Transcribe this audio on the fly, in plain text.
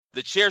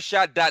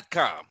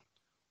TheChairShot.com.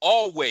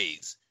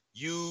 Always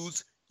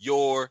use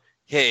your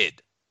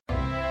head.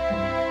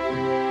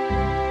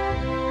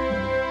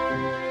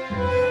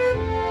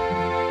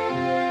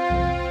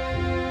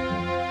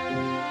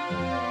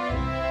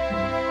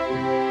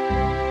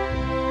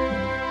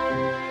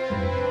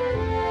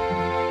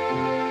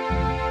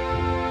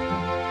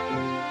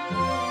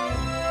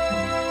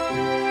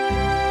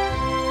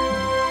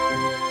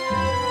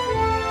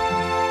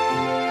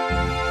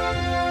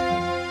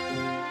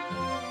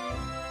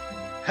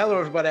 Hello,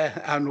 everybody,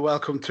 and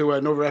welcome to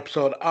another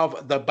episode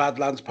of the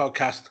Badlands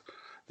podcast,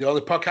 the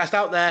only podcast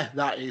out there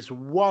that is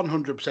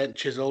 100%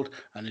 chiseled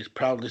and is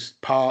proudly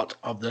part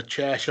of the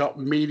Chairshot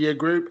Media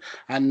Group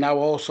and now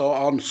also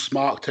on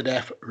Smart to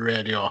Death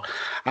Radio.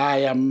 I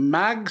am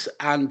Mags,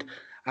 and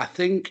I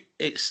think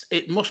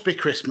it must be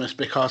Christmas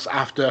because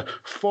after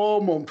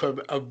 4 months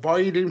of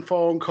avoiding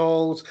phone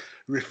calls,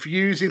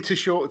 refusing to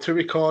show up to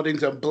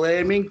recordings and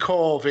blaming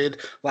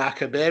COVID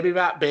like a baby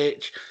rat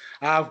bitch,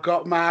 I've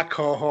got my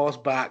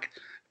co-host back,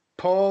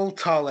 Paul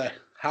Tolley.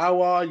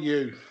 How are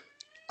you?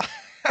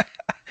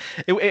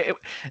 It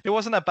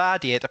wasn't a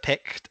bad year to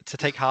pick to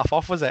take half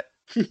off, was it?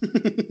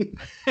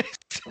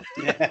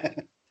 Yeah.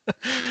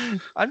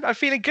 I'm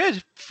feeling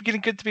good.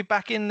 Feeling good to be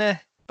back in the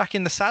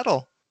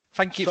saddle.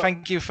 Thank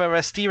you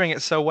for steering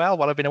it so well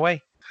while I've been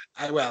away.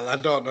 I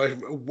don't know if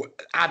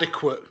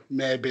adequate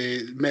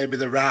maybe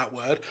the right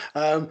word.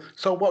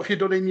 So what have you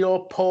done in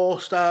your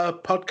post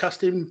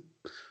podcasting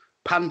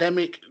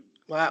pandemic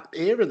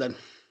era then?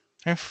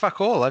 And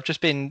fuck all. I've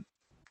just been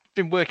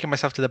working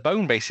myself to the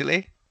bone,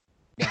 basically.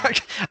 Wow.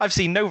 I've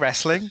seen no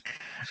wrestling.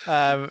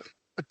 And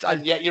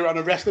yet you're on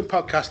a wrestling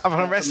podcast. I'm on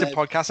a wrestling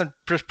podcast and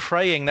just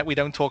praying that we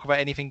don't talk about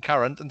anything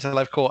current until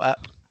I've caught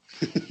up.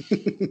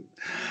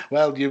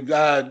 Well,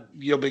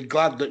 you'll be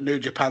glad that New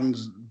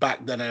Japan's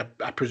back then,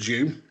 I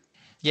presume.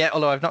 Yeah,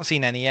 although I've not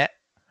seen any yet.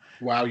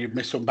 Wow, you've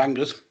missed some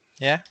bangers.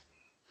 Yeah.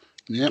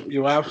 Yep,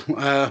 you have.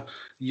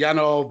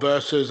 Yano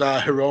versus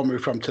Hiromu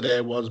from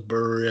today was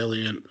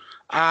brilliant.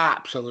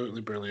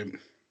 Absolutely brilliant.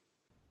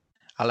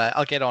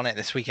 I'll get on it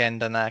this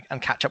weekend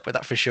and catch up with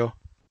that for sure.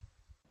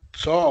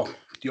 So,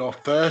 your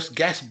first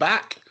guest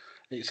back.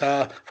 It's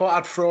thought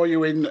I'd throw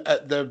you in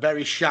at the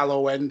very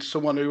shallow end,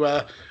 someone who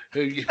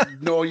you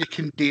know you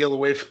can deal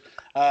with.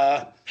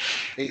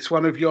 It's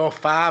one of your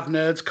 5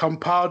 nerds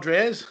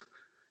compadres.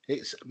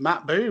 It's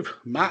Matt Booth.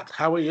 Matt,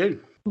 how are you?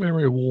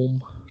 Very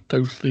warm,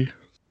 toasty.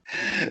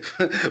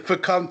 For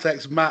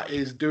context, Matt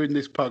is doing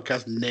this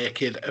podcast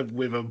naked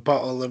with a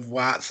bottle of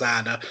white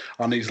cider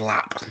on his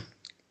lap.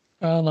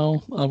 I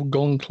know, I've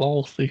gone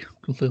classy,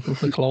 because this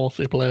is a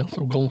classy place.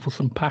 I've gone for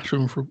some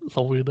passion fruit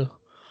cider.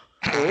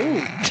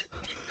 Oh.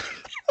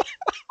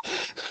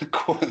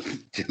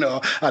 You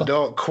know, I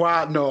don't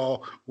quite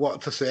know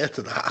what to say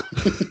to that.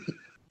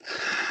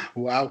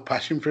 Wow,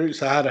 passion fruit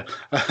cider.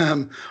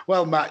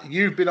 Well, Matt,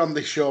 you've been on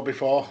this show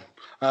before.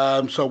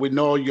 So we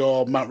know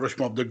you're Mount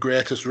Rushmore of the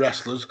greatest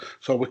wrestlers.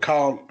 So we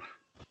can't.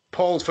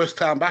 Paul's first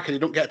time back, and he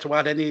don't get to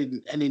add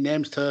any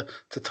names to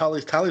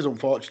Tolly's tallies,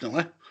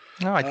 unfortunately.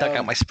 No, I dug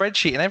out my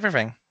spreadsheet and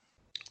everything.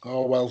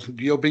 Oh well,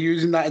 you'll be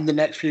using that in the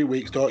next few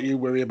weeks. Don't you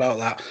worry about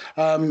that.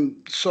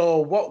 So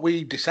what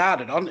we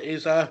decided on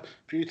is for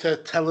you to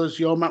tell us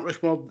your Mount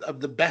Rushmore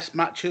of the best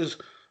matches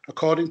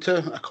according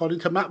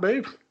to Matt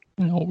Booth.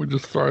 You know, we're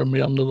just throwing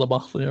me under the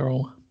bus here.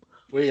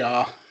 We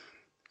are.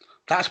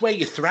 That's where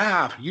you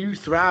thrive. You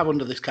thrive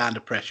under this kind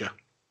of pressure.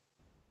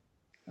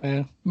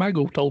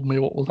 Maggle told me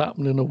what was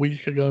happening a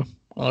week ago.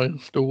 I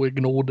still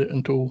ignored it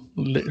until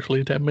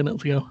literally 10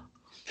 minutes ago.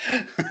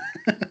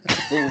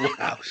 Oh,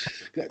 wow.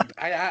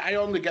 I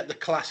only get the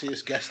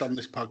classiest guest on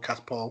this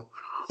podcast, Paul.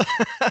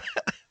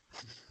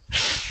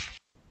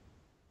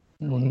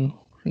 Well,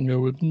 I can go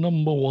with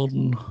number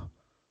 1.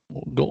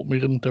 What got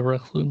me into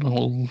wrestling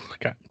was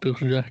Cactus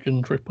Jack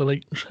and Triple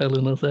H Hell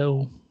in a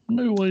Cell.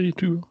 No Way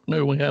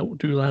Out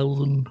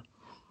 2000.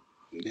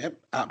 Yep,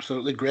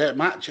 absolutely great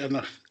match.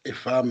 And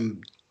if I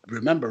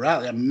remember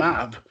rightly, I might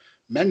have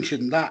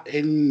mentioned that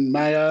in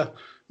my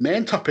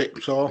main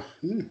topic. So,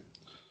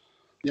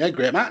 yeah,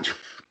 great match.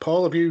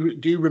 Paul, do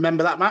you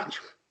remember that match?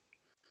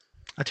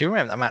 I do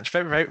remember that match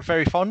very, very,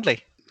 very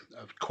fondly.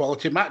 A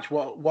quality match.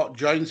 What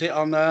joins it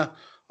on that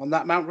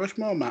Mount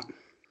Rushmore, Matt?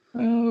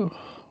 Oh,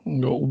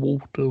 got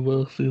Walter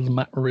versus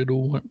Matt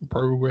Riddle at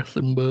Progress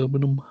in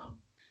Birmingham.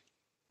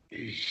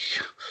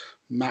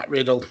 Matt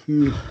Riddle.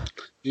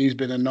 He's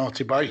been a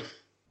naughty boy.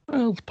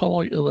 Well, it's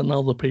politer than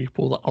other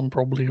people that I'm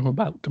probably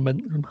about to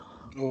mention.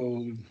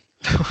 Oh.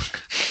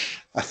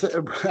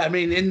 I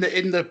mean, in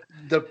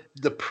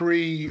the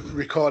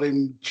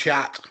pre-recording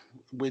chat,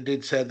 we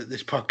did say that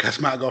this podcast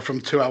might go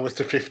from 2 hours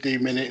to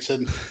 15 minutes,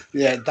 and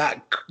yeah,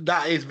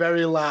 that is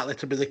very likely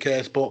to be the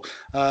case. But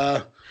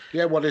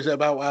yeah, what is it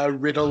about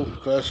Riddle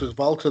versus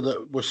Walter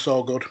that was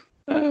so good?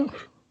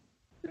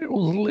 It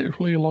was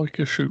literally like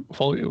a shoot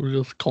fight. It was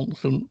just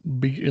constant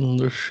beating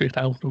the shit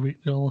out of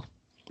each other.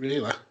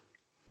 Really?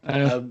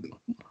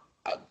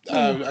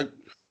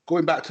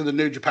 Going back to the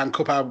New Japan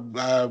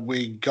Cup,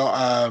 we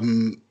got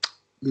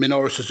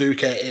Minoru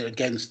Suzuki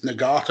against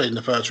Nagata in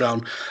the first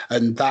round,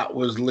 and that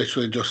was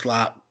literally just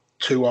like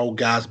two old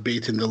guys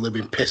beating the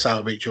living piss out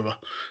of each other.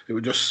 It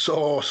was just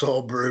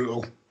so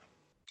brutal.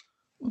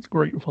 It's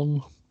great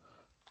fun.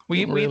 Were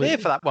you there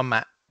for that one,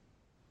 Matt?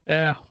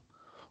 Yeah.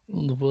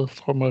 The first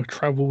time I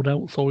travelled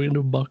outside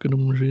of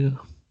Buckinghamshire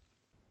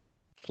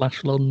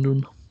 /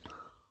 London.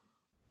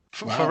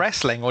 For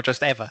wrestling or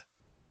just ever?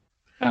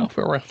 Out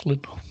for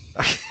wrestling.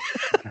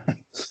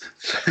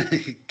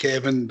 He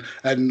came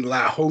and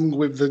like hung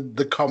with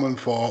the common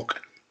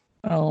folk.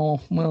 Oh,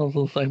 well, it's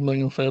the same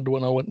thing I said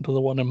when I went to the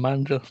one in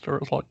Manchester.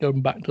 It's like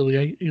going back to the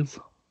 80s.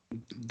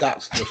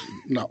 That's just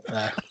not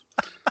fair.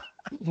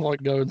 It's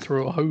like going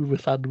through a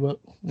Hovis advert.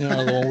 You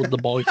know, the one with the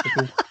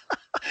bicycle.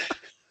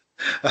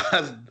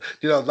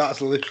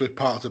 That's literally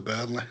part of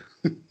Burnley.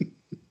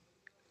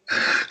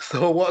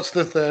 So what's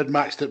the third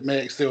match that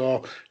makes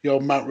your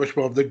Mount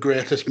Rushmore of the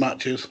greatest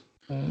matches?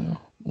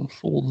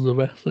 Swords of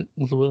Essex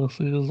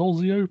versus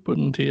Aussie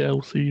Open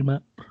TLC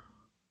match.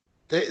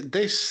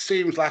 This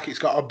seems like it's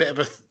got a bit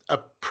of a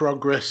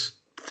progress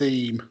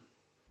theme.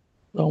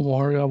 Don't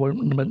worry, I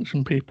won't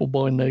mention people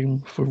by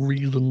name for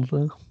reasons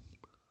there.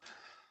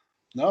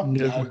 No.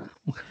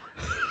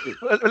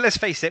 Well, let's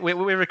face it,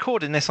 we're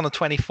recording this on the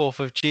 24th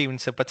of June,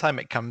 so by the time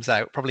it comes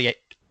out, probably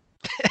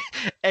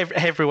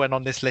everyone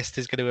on this list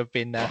is going to have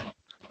been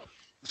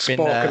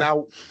spoken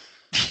out.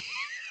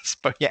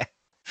 Yeah.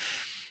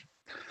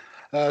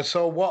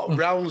 So what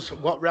rounds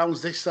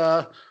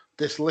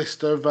this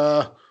list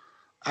of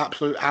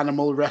absolute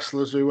animal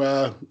wrestlers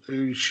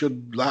who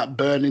should like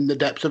burn in the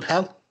depths of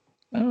hell?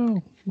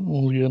 Oh,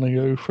 we're gonna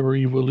go for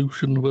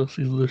Evolution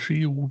versus the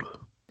Shield.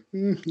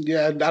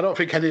 Yeah, I don't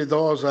think any of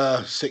those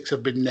 6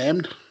 have been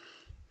named.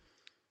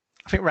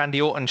 I think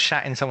Randy Orton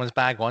shat in someone's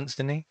bag once,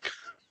 didn't he?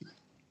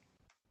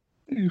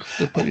 He used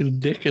to put his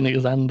dick in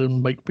his hand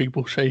and make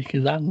people shake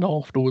his hand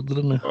afterwards,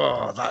 didn't he?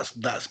 Oh,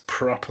 that's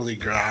properly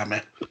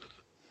grimy.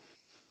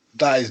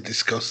 That is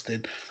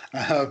disgusting.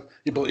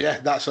 But yeah,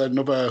 that's a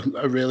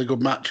really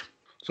good match.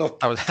 So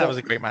that was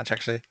a great match,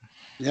 actually.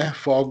 Yeah,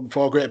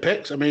 four great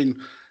picks. I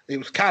mean, it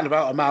was kind of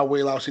out of my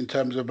wheelhouse in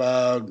terms of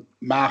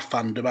my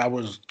fandom. I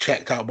was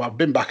checked out, but I've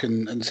been back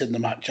and seen the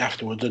match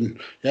afterwards, and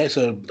yeah, it's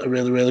a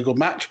really, really good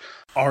match.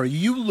 Are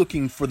you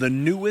looking for the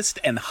newest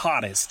and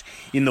hottest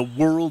in the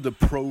world of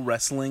pro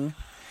wrestling?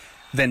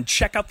 Then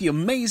check out the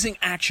amazing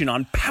action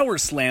on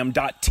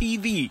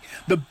Powerslam.tv,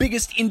 the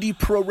biggest indie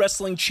pro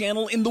wrestling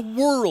channel in the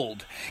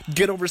world.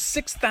 Get over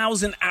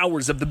 6,000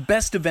 hours of the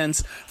best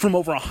events from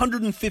over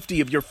 150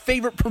 of your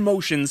favorite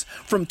promotions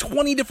from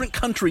 20 different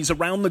countries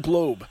around the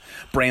globe.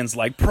 Brands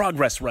like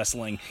Progress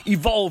Wrestling,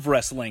 Evolve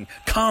Wrestling,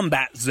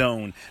 Combat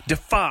Zone,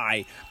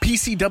 Defy,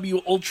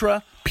 PCW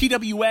Ultra,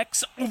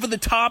 PWX, Over the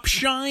Top,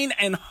 Shine,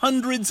 and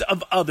hundreds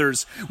of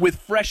others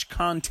with fresh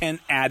content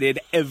added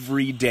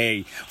every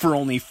day for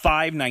only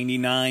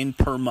 $5.99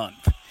 per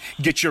month.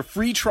 Get your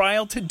free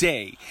trial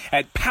today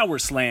at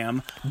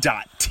Powerslam.tv.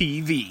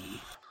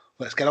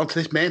 Let's get on to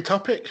this main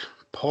topic.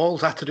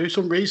 Paul's had to do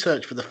some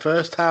research for the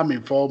first time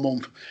in 4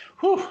 months.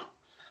 Whew.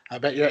 I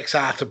bet you're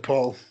excited,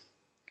 Paul.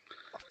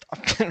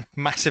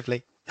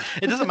 Massively.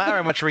 It doesn't matter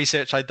how much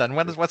research I've done.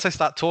 Once I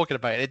start talking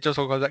about it, it just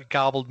all goes like a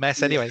garbled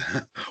mess anyway.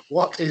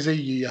 What is a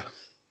year?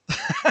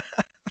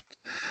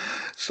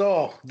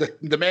 So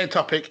the main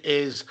topic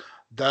is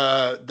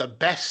the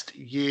best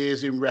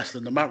years in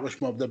wrestling, the Mount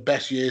Rushmore of the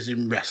best years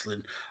in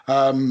wrestling.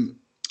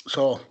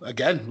 So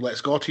again, let's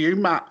go to you,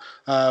 Matt.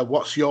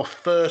 What's your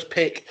first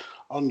pick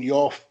on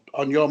your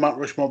Mount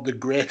Rushmore of the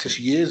greatest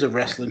years of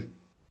wrestling?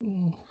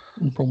 I'm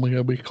probably going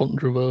to be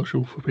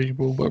controversial for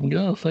people, but I'm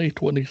going to say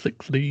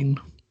 2016.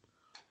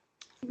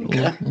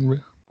 Okay.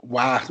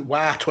 Why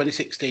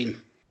 2016?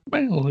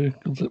 Well,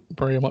 because it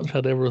pretty much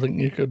had everything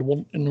you could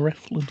want in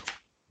wrestling.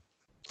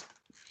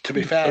 To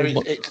be fair,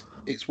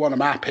 it's one of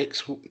my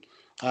picks.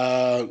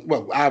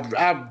 Well, I've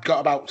got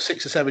about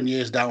 6 or 7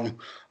 years down,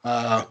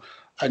 and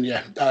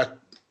yeah,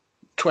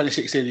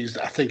 2016 is,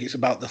 I think it's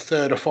about the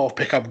 3rd or 4th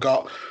pick I've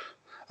got.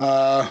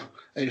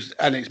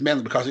 It's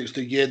mainly because it's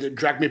the year that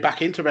dragged me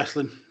back into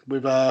wrestling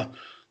with the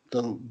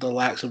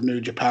likes of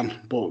New Japan.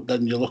 But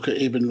then you look at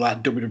even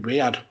like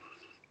WWE had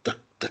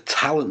the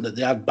talent that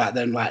they had back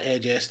then, like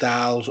AJ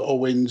Styles,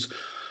 Owens,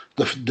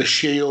 the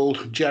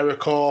Shield,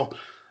 Jericho,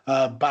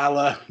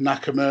 Balor,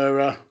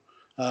 Nakamura,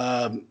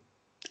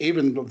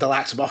 even the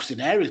likes of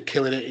Austin Aries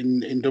killing it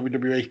in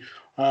WWE.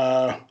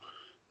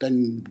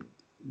 Then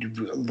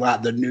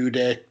like the New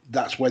Day,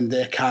 that's when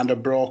they kind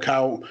of broke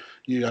out.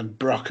 You had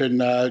Brock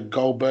and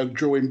Goldberg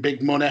drawing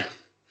big money.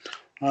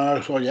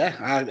 So yeah,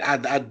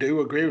 I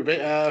do agree with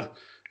it.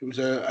 It was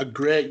a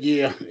great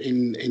year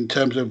in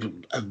terms of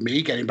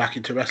me getting back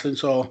into wrestling,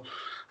 so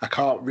I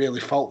can't really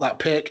fault that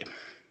pick.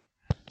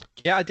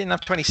 Yeah, I didn't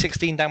have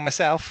 2016 down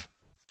myself,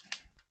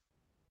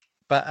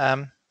 but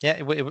yeah,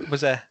 it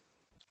was a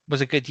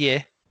good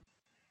year.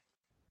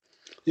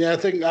 Yeah, I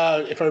think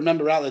if I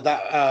remember rightly,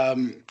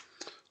 that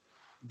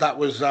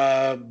was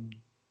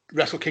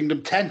Wrestle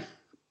Kingdom 10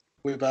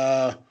 with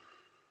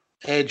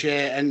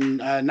AJ and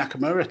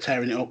Nakamura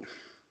tearing it up.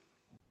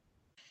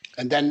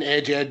 And then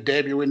AJ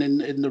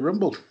debuting in the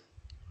Rumble.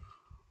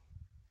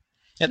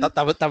 Yeah,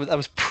 that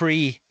was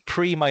pre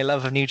my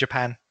love of New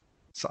Japan.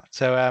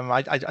 So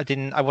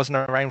I wasn't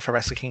around for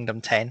Wrestle Kingdom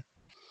 10.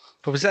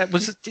 But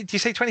did you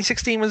say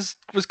 2016 was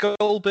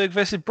Goldberg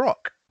versus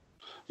Brock?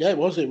 Yeah, it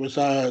was. It was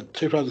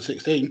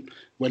 2016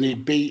 when he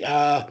beat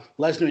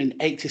Lesnar in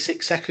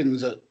 86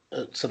 seconds at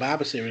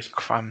Survivor Series.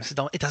 Crumbs!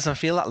 It doesn't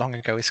feel that long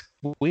ago. It's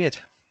weird.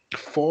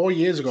 4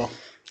 years ago.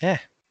 Yeah.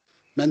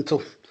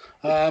 Mental.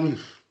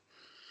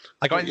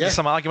 I got into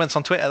some arguments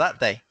on Twitter that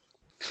day.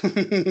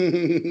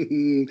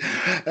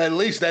 At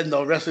least then,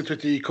 though, wrestling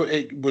Twitter,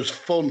 it was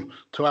fun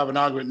to have an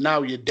argument.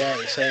 Now you dare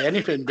say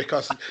anything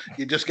because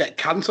you just get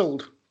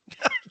cancelled.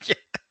 Yeah.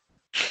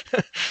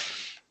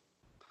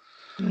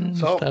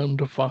 So time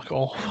to fuck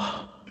off.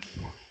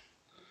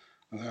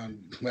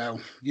 Well,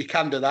 you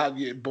can do that,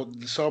 but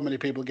so many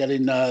people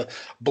getting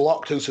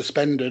blocked and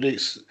suspended.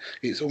 It's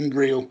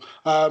unreal.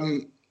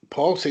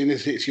 Paul, seeing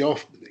as it's your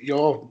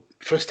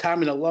first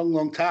time in a long,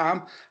 long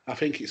time, I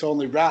think it's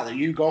only right that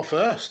you go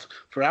first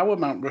for our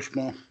Mount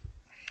Rushmore.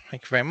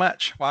 Thank you very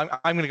much. Well,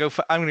 I'm going to go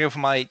for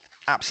my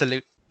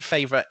absolute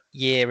favorite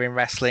year in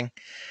wrestling,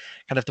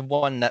 kind of the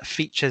one that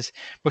features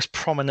most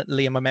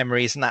prominently in my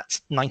memories, and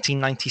that's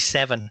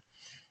 1997.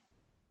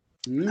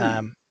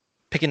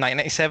 Picking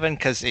 1997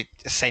 because it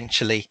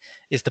essentially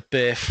is the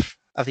birth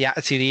of the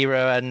Attitude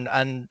Era,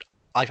 and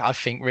I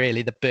think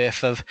really the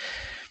birth of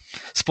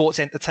sports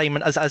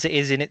entertainment as it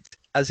is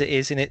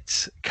in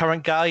its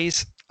current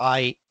guise.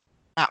 I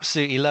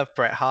absolutely love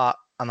Bret Hart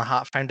and the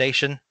Hart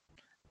Foundation.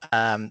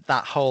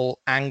 That whole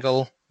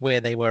angle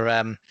where they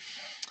were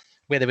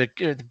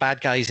the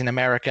bad guys in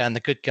America and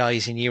the good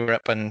guys in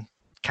Europe and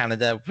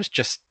Canada was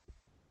just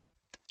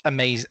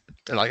amazing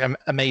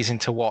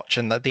to watch,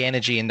 and the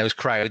energy in those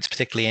crowds,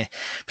 particularly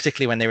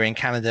when they were in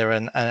Canada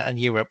and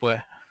Europe,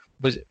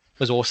 was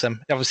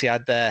awesome. Obviously, I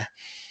had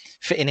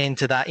fitting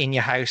into that In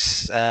Your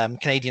House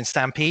Canadian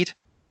Stampede,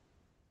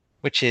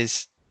 which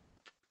is,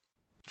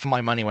 for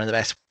my money, one of the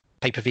best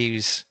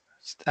pay-per-views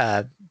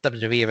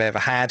WWE have ever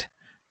had.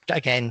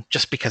 Again,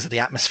 just because of the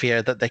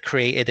atmosphere that they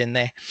created in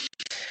there.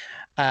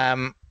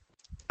 And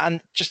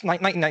just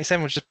like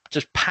 1997 was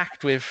just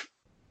packed with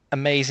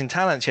amazing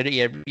talents.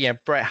 Yeah,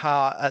 Bret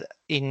Hart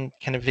in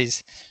kind of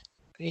his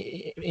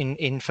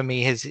for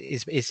me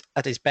his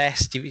at his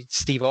best.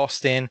 Steve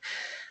Austin,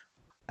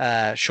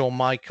 Shawn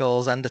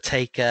Michaels,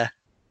 Undertaker,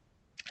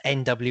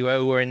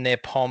 NWO were in their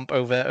pomp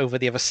over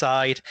the other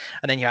side,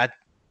 and then you had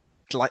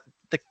like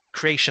the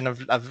creation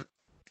of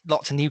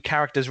lots of new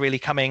characters really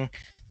coming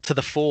to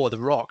the fore. The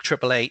Rock,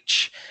 Triple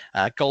H,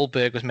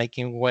 Goldberg was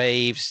making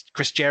waves.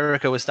 Chris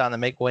Jericho was starting to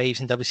make waves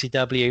in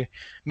WCW.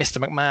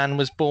 Mr. McMahon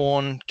was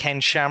born.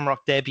 Ken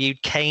Shamrock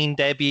debuted. Kane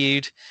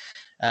debuted.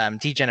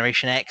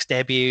 D-Generation X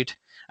debuted.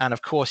 And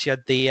of course, you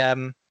had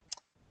the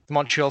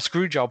Montreal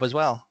Screwjob as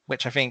well,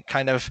 which I think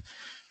kind of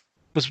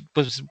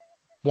was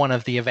one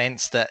of the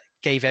events that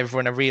gave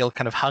everyone a real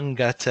kind of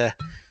hunger to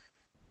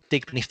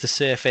dig beneath the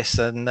surface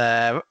and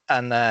kind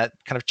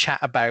of chat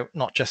about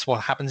not just what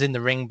happens in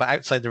the ring, but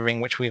outside the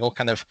ring, which we all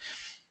kind of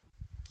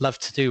love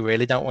to do,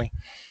 really, don't we?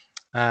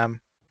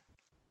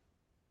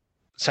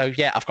 So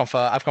yeah, I've gone for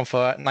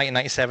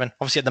 1997.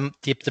 Obviously,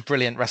 the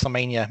brilliant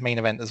WrestleMania main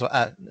event as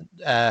well.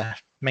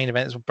 Main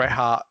event is with Bret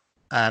Hart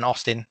and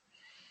Austin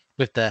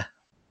with the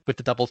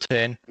double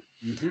turn,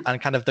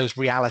 and kind of those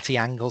reality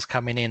angles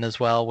coming in as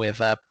well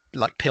with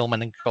like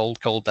Pillman and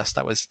Goldust.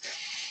 That was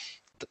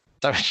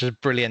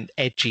just brilliant,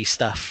 edgy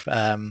stuff.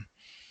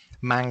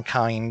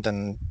 Mankind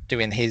and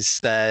doing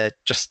his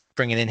just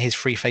bringing in his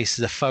three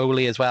faces of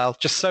Foley as well.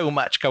 Just so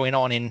much going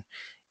on in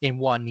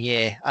 1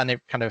 year, and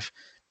it kind of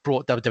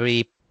brought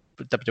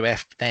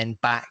WWF then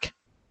back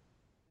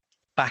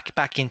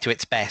into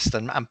its best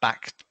and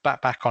back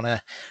on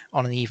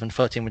an even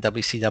footing with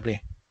WCW.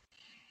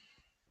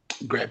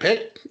 Great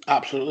pick,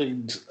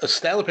 absolutely a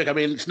stellar pick. I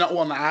mean, it's not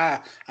one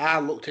that I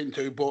looked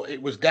into, but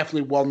it was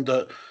definitely one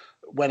that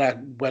when I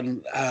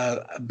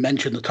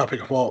mentioned the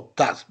topic, I thought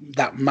that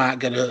might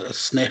get a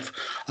sniff.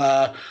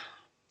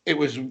 It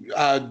was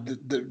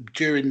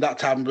during that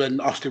time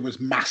when Austin was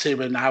massive,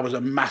 and I was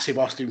a massive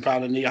Austin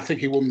fan, and I think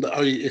he won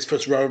his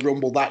first Royal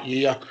Rumble that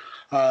year.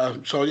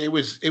 So it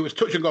was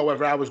touch and go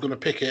whether I was going to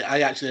pick it.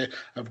 I actually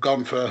have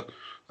gone for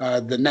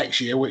the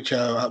next year, which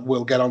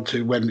we'll get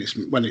onto when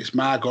it's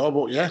my go.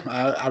 But yeah,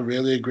 I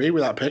really agree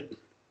with that pick.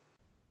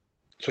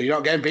 So you're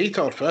not getting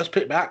vetoed. First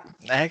pick back.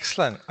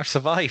 Excellent. I've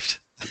survived.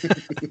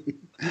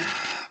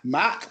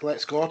 Matt,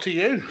 let's go to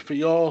you for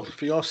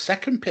your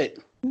second pick.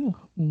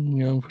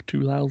 For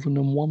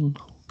 2001.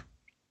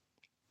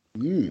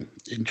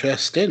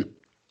 Interesting.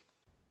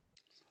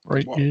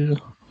 Right here,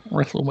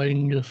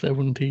 WrestleMania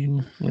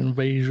 17,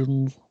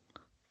 Invasions,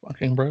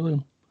 fucking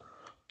brilliant.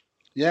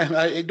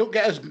 Yeah, it don't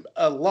get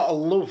a lot of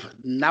love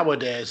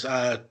nowadays.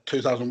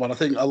 2001. I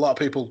think a lot of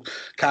people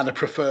kind of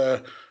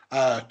prefer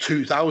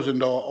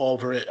 2000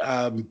 over it.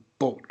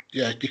 But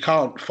yeah, you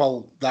can't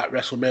fault that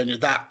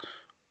WrestleMania.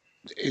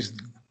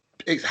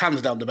 It's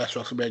hands down the best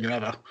WrestleMania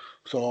ever.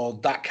 So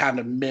that kind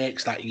of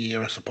makes that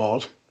year, I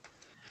suppose.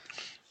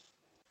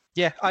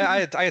 Yeah,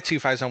 I had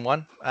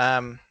 2001.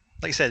 Like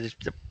I said, it's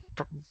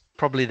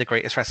probably the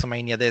greatest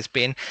WrestleMania there's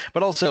been.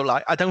 But also,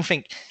 like, I don't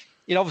think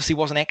it obviously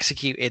wasn't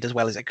executed as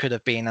well as it could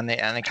have been, and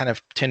it kind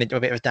of turned into a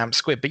bit of a damp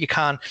squib. But you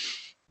can't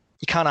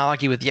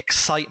argue with the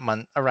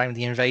excitement around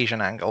the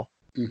invasion angle.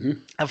 Mm-hmm.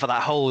 And for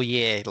that whole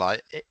year,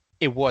 like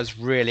it was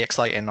really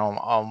exciting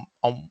on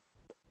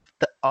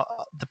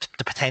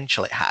the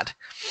potential it had.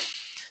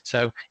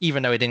 So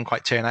even though it didn't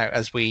quite turn out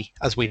as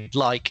we'd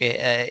like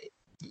it,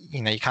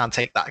 you can't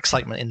take that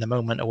excitement in the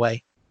moment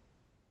away.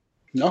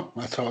 No,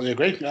 I totally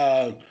agree.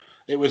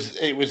 It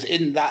was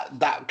in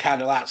that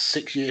kind of that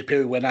 6-year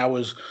period when I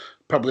was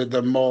probably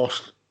the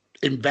most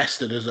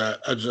invested as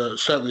a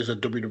certainly as a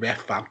WWF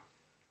fan.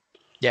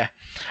 Yeah,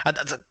 and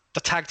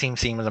the tag team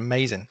scene was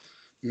amazing.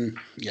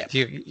 Yeah,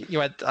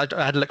 I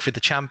had to look through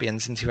the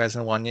champions in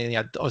 2001. You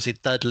had obviously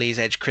Dudley's,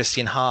 Edge,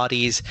 Christian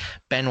Hardy's,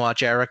 Benoit,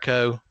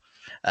 Jericho,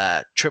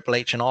 Triple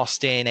H and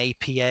Austin,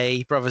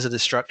 APA, Brothers of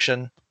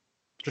Destruction.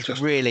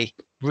 Just really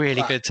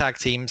good tag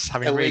teams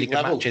having really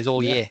good matches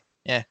all year.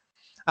 Yeah,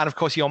 and of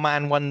course your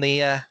man won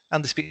the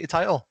undisputed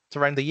title to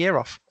round the year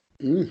off.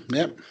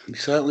 Yep, he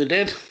certainly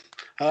did.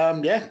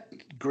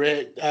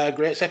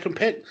 Great second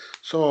pick.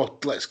 So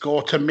let's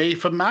go to me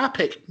for my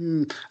pick.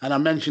 And I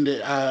mentioned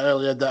it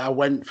earlier that I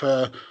went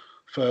for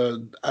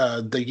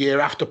the year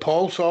after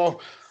Paul. So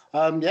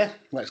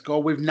let's go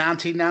with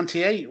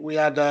 1998. We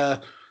had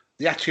the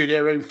Attitude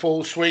Era in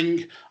full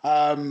swing.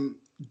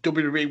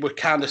 WWE were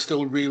kind of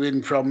still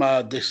reeling from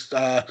this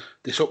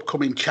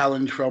upcoming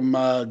challenge from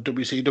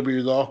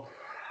WCW though,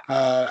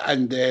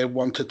 and they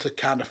wanted to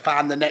kind of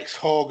find the next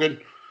Hogan.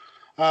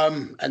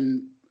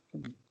 And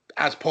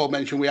as Paul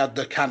mentioned, we had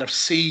the kind of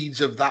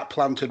seeds of that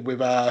planted with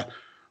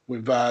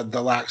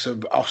the likes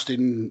of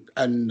Austin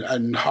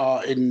and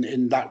Hart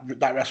in that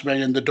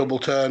WrestleMania and the double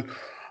turn.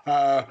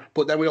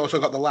 But then we also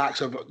got the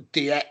likes of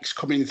DX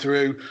coming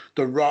through.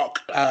 The Rock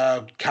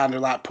kind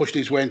of like pushed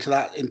his way into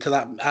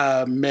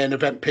that main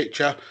event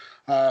picture.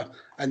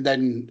 And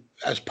then,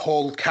 as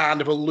Paul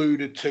kind of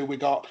alluded to, we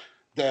got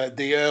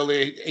the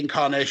early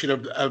incarnation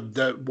of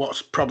the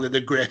what's probably the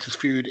greatest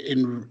feud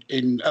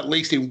in at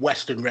least in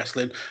Western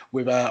wrestling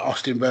with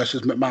Austin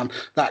versus McMahon.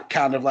 That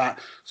kind of like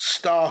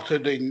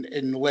started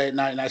in late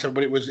 1997,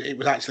 but it was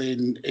actually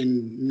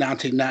in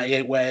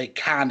 1998 where it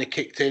kind of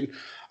kicked in,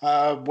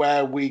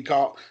 where we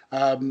got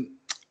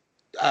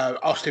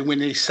Austin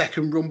winning his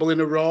second Rumble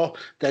in a row.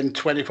 Then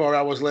 24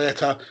 hours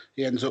later,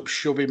 he ends up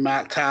shoving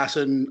Mark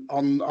Tyson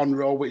on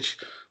Raw, which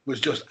was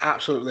just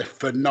absolutely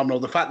phenomenal.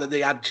 The fact that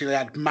they actually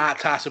had Mark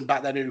Tyson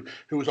back then,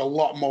 who was a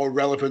lot more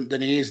relevant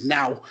than he is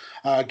now,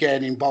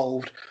 getting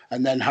involved,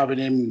 and then having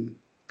him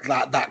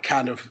that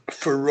kind of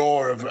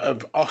furore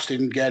of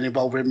Austin getting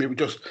involved with him, it was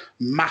just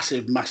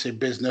massive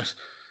business.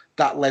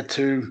 That led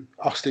to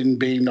Austin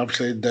being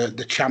obviously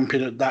the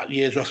champion at that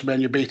year's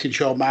WrestleMania, beating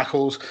Shawn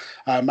Michaels.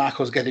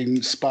 Michaels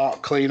getting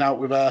sparked clean out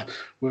with a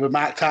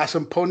Mark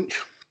Tyson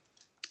punch.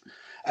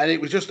 And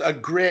it was just a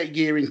great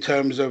year in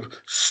terms of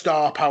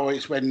star power.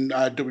 It's when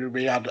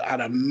WWE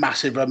had a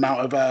massive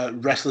amount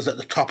of wrestlers at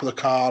the top of the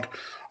card,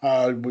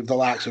 with the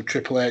likes of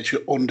Triple H,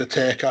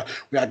 Undertaker.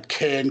 We had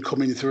Kane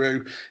coming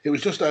through. It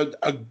was just a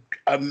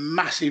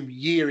massive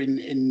year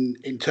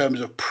in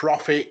terms of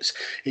profits,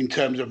 in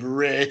terms of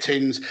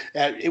ratings.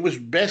 It was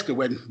basically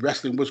when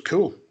wrestling was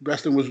cool.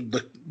 Wrestling was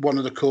one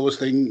of the coolest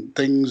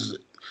things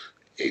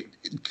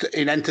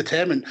in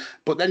entertainment.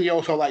 But then you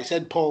also, like I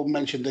said, Paul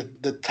mentioned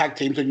the tag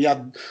teams, and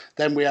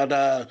we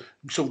had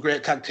some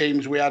great tag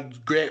teams. We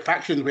had great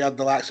factions. We had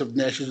the likes of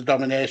Nations of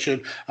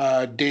Domination,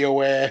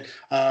 DOA,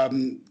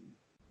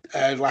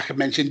 like I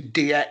mentioned,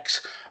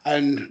 DX,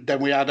 and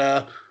then we had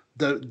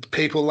the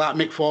people like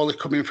Mick Foley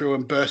coming through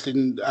and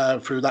bursting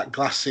through that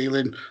glass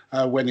ceiling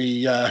when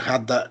he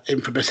had that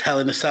infamous Hell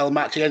in a Cell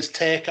match against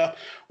Taker,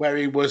 where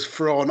he was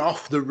thrown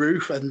off the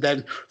roof and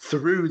then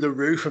through the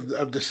roof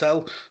of the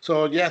cell.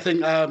 So yeah, I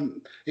think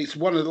it's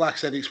one of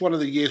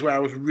the years where I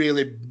was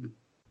really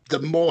the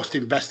most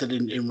invested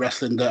in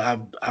wrestling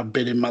that I've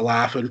been in my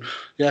life, and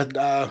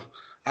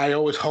I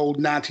always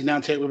hold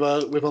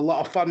 1998 with a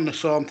lot of fondness.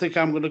 So I think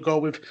I'm going to go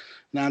with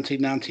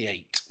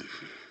 1998.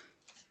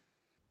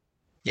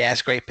 Yeah,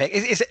 it's a great pick.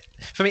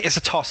 For me, it's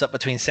a toss-up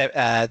between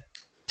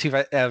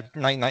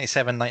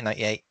 1997 and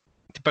 1998.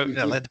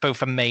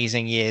 Both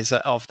amazing years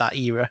of that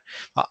era.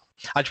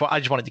 I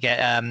just wanted to get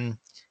kind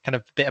of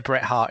a bit of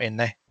Bret Hart in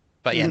there.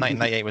 But yeah,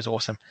 1998 was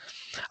awesome.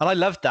 And I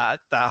loved that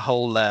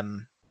whole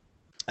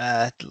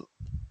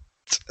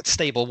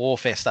stable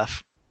warfare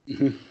stuff.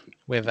 Mm-hmm.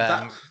 With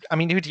I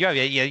mean, who do you have?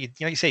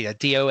 You say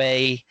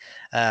DOA,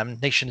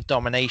 Nation of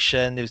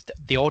Domination. There was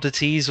the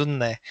Oddities, wasn't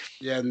there?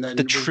 Yeah, and then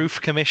the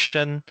Truth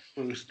Commission.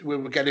 We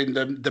were getting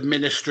the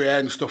Ministry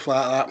and stuff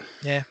like that.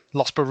 Yeah,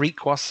 Los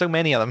Boricuas, so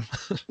many of them.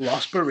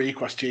 Los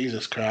Boricuas,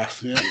 Jesus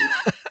Christ! Yeah.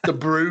 The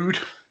Brood.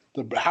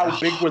 How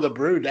big were the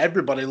Brood?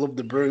 Everybody loved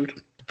the Brood.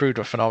 The Brood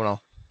were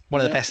phenomenal.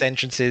 One of the best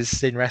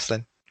entrances in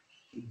wrestling.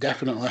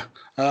 Definitely.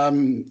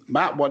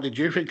 Matt, what did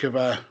you think of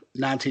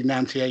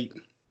 1998?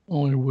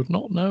 I would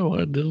not know. I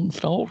didn't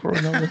start for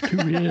another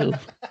 2 years.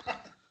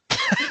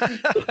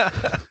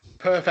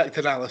 Perfect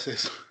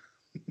analysis.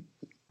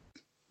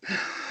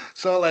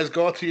 So let's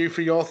go to you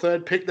for your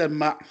third pick then,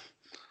 Matt.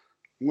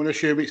 I'm going to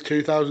assume it's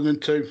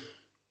 2002.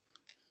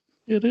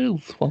 It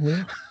is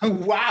funny.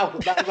 Wow,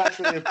 that was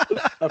actually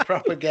a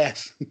proper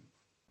guess.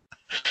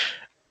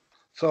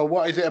 So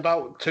what is it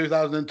about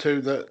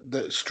 2002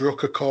 that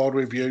struck a chord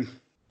with you?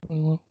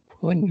 Well,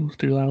 I think it was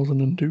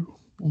 2002.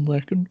 1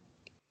 second.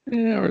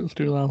 Yeah, it's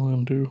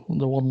 2002.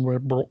 The one where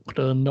Brock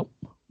turned up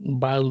and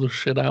bowed the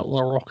shit out of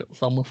the Rock at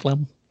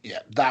SummerSlam. Yeah,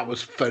 that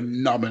was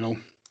phenomenal.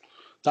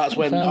 That's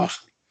when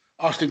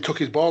Austin took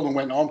his ball and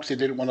went home because he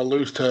didn't want to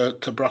lose to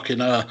Brock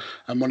in a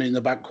Money in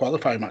the Bank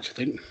qualifying match, I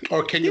think.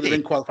 Or a King of the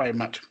Ring qualifying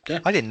match. Yeah.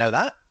 I didn't know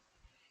that.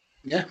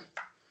 Yeah.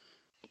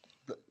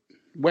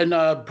 When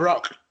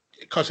Brock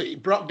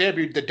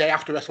debuted the day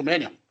after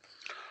WrestleMania.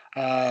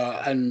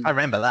 And I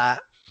remember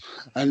that.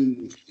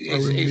 And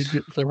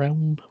midgets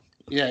around.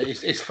 Yeah,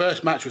 his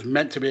first match was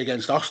meant to be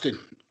against Austin.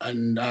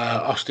 And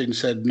Austin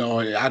said, no,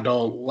 I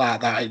don't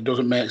like that. It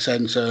doesn't make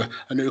sense. A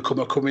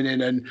newcomer coming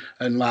in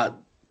and like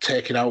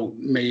taking out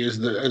me as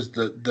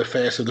the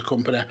face of the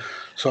company.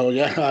 So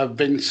yeah,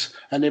 Vince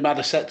and him had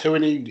a set to,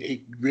 and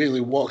he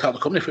really walked out the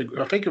company.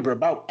 I think for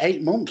about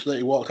 8 months that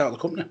he walked out the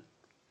company.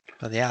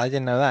 But yeah, I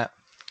didn't know that.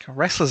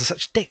 Wrestlers are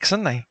such dicks,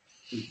 aren't they?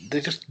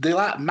 They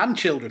like man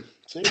children.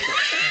 Seriously.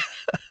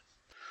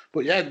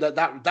 But yeah, that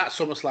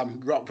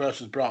SummerSlam, Rock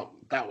versus Brock,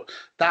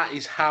 that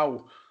is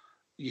how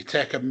you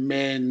take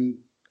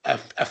a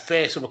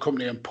face of a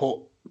company and put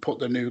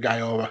the new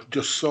guy over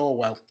just so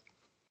well.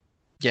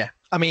 Yeah,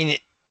 I mean,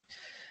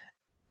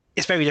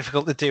 it's very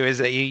difficult to do. Is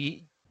that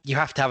you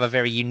have to have a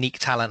very unique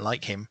talent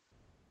like him.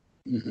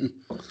 Mm-hmm.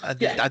 I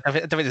don't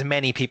think there's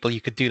many people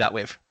you could do that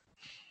with.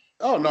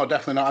 Oh no,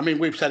 definitely not. I mean,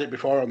 we've said it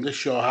before on this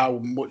show how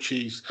much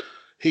he's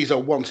a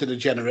once in a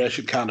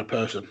generation kind of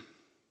person.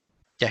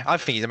 Yeah, I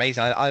think he's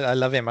amazing. I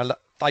love him.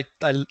 I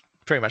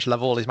pretty much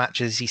love all his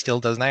matches he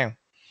still does now.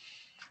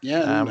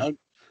 Yeah,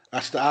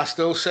 I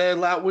still say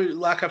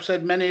like I've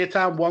said many a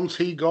time. Once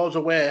he goes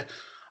away,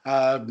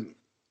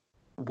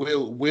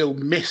 we'll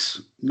miss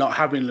not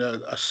having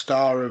a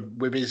star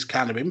with his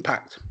kind of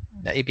impact.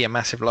 Yeah, he'd be a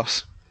massive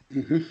loss.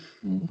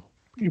 Mm-hmm.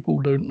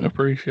 People don't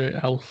appreciate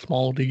how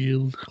smart he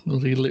is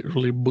because he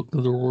literally booked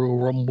the Royal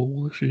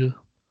Rumble this year.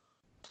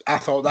 I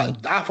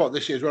thought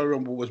this year's Royal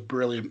Rumble was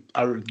brilliant.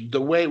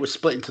 The way it was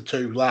split into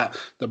two, like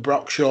the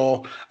Brock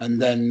show and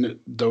then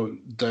the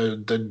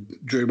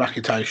Drew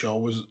McIntyre show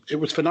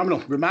was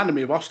phenomenal. Reminded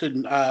me of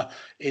Austin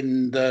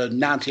in the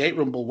 '98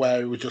 Rumble where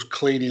he was just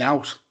cleaning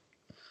house.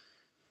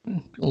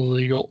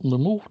 They got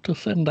them all to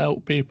send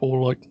out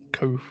people like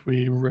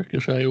Kofi,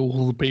 Ricochet,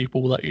 all the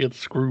people that he had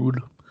screwed,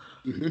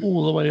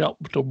 all the way up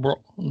to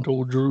Brock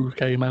until Drew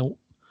came out.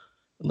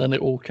 And then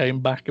it all came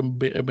back and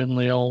bit him in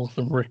the arse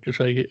and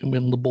Ricochet hit him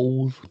in the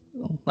balls.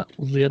 And that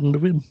was the end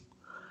of him.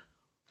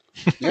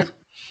 Yeah.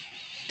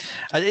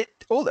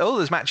 All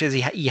those matches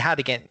he had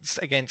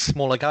against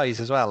smaller guys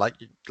as well,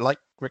 like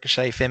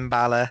Ricochet, Finn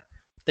Balor,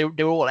 they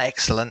were all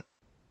excellent.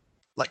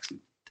 Like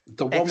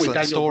the one with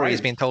Daniel story Bryan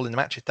is being told in the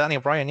matches. Daniel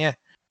Bryan, yeah,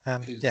 I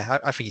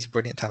think he's a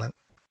brilliant talent.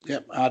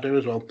 Yep, I do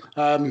as well.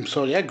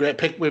 So yeah, great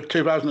pick with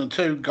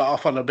 2002. Got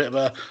off on a bit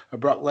of a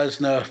Brock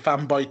Lesnar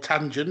fanboy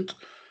tangent.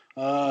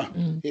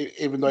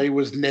 Even though he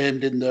was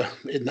named in the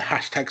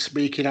hashtag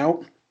speaking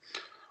out.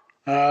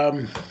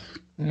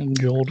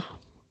 God.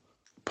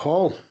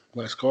 Paul,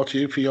 let's go to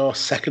you for your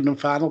second and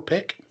final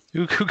pick.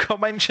 Who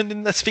got mentioned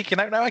in the speaking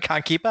out now? I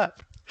can't keep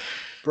up.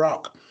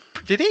 Brock.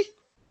 Did he?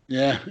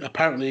 Yeah,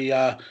 apparently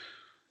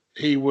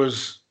he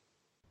was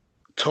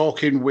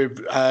talking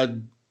with, I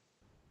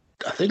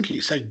think he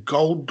said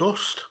Gold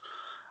Dust.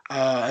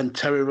 And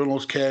Terry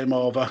Runnels came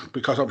over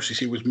because obviously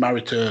she was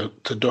married to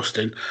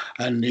Dustin,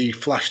 and he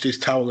flashed his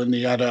towel and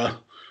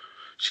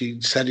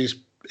she said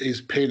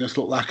his penis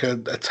looked like a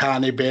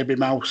tiny baby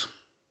mouse.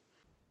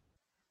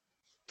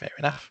 Fair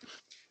enough.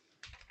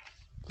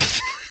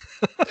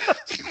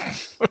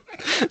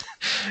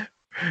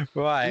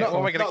 Right.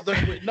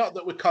 Not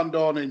that we're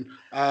condoning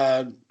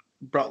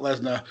Brock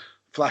Lesnar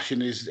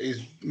flashing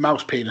his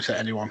mouse penis at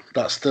anyone.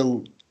 That's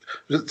still...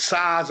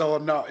 SARS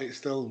or not, it's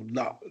still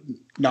not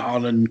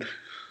on, and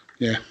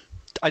yeah.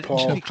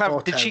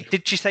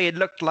 Did she say it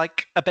looked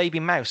like a baby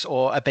mouse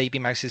or a baby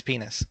mouse's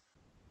penis?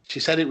 She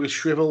said it was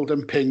shriveled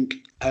and pink,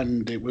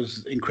 and it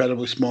was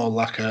incredibly small,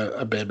 like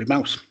a baby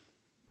mouse.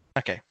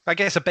 Okay, I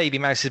guess a baby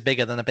mouse is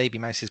bigger than a baby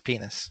mouse's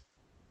penis.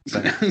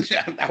 So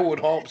I would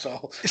hope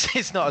so.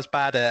 It's not as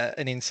bad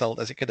an insult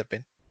as it could have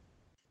been.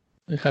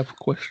 I have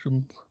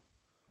questions.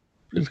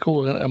 Just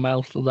calling it a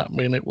mouse, does that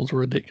mean it was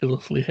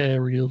ridiculously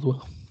hairy as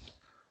well?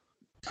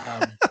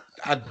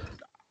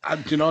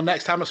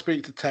 Next time I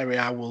speak to Terry,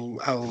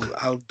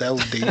 I'll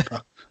delve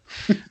deeper.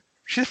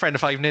 She's a friend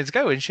of 5 minutes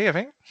ago, isn't she? I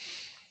think.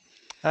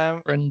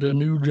 Friend of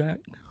New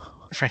Jack.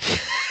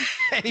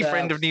 Any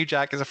friend of New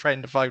Jack is a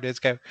friend of 5 minutes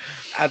ago.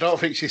 I don't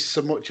think she's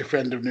so much a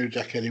friend of New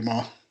Jack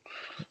anymore.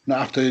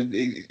 Not after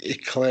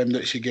he claimed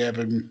that she gave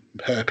him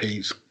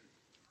herpes.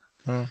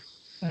 And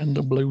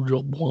a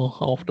blowjob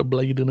after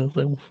blading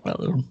herself at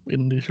the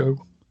indie show.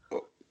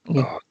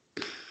 Oh,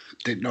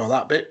 didn't know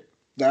that bit.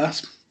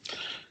 Nice.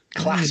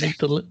 Classic.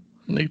 You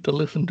need to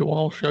listen to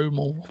our show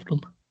more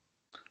often.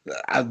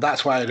 And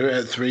that's why I do it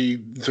at three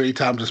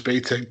times the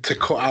speed to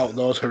cut out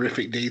those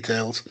horrific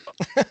details.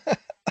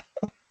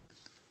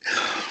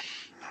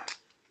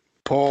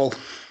 Paul,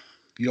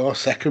 your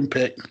second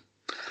pick.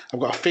 I've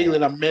got a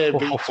feeling I may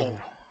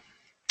veto.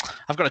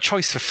 I've got a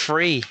choice for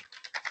 3.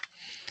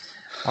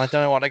 I don't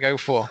know what to go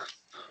for.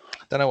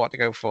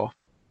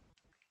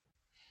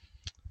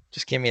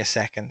 Just give me a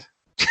second.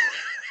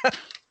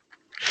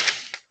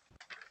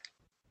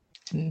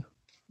 Yeah,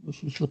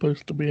 this is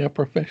supposed to be a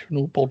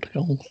professional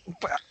podcast.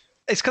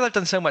 It's because I've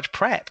done so much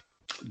prep.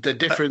 The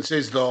difference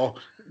is, though,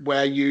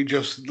 where you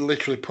just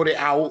literally put it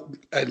out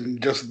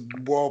and just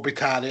woe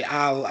betide it.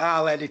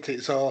 I'll edit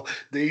it so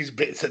these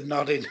bits are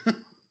nodding.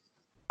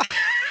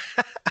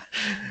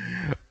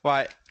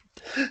 Right.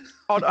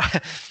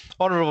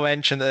 Honorable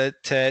mention to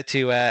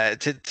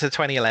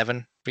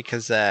 2011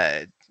 because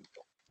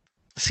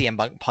CM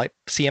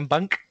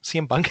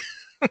Punk.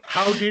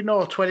 How do you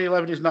know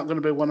 2011 is not going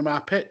to be one of my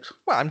picks?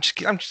 Well, I'm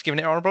just giving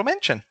it honorable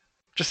mention.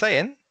 Just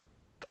saying.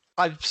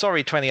 I'm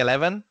sorry,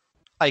 2011.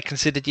 I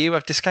considered you.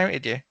 I've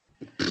discounted you.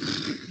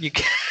 You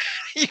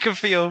can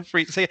feel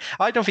free to say it.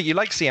 I don't think you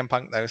like CM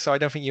Punk though, so I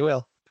don't think you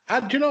will.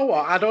 And do you know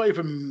what? I don't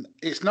even.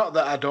 It's not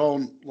that I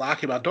don't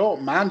like him. I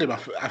don't mind him.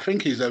 I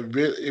think he was a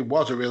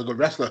really good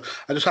wrestler.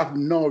 I just have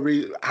no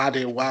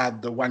idea why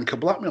the wanker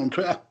blocked me on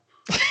Twitter.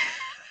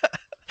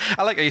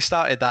 I like how you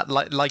started that,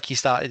 like he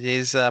started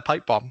his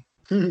pipe bomb.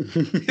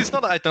 It's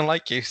not that I don't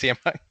like you, CM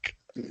Punk.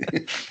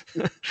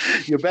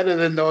 You're better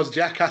than those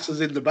jackasses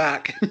in the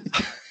back.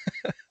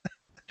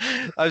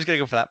 I was going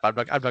to go for that,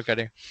 but I'm not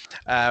going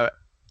to.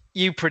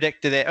 You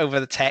predicted it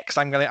over the text.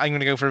 I'm going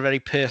to go for a very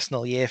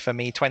personal year for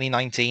me,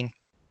 2019.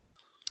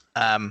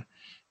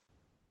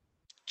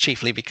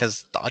 Chiefly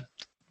because I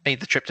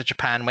made the trip to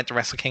Japan, went to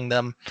Wrestle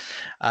Kingdom,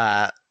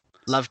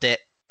 loved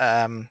it.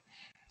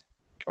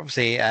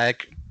 Obviously,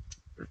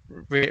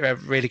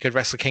 really good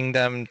Wrestle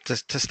Kingdom to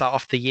start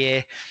off the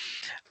year.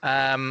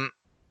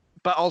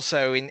 But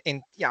also I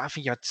think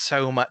you had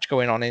so much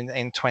going on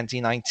in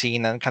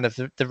 2019, and kind of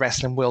the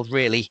wrestling world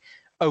really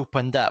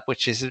opened up,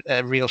 which is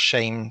a real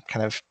shame.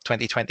 Kind of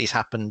 2020's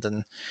happened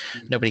and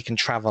nobody can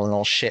travel and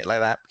all shit like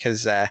that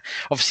because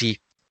obviously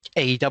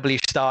AEW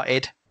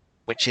started,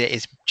 which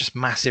is just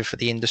massive for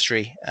the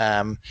industry,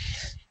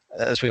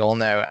 as we all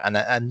know,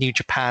 and New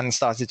Japan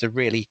started to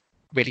really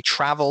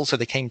travel. So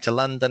they came to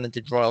London and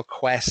did Royal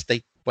Quest.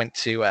 They went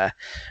to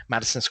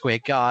Madison Square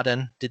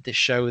Garden, did this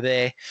show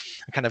there,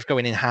 and kind of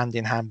going in hand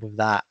with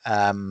that.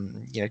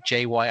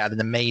 Jay White had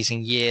an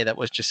amazing year that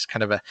was just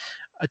kind of a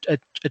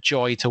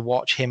joy to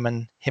watch him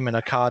and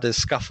Okada's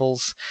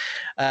scuffles.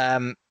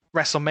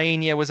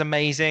 WrestleMania was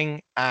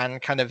amazing,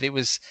 and kind of it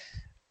was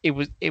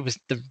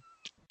the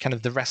kind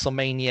of the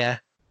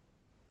WrestleMania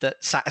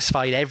that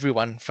satisfied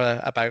everyone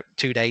for about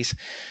 2 days.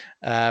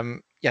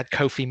 You had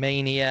Kofi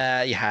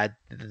Mania, you had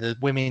the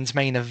women's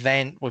main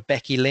event with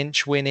Becky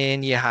Lynch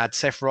winning, you had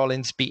Seth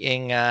Rollins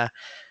beating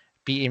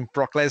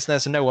Brock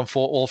Lesnar. So no one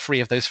thought all 3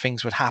 of those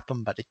things would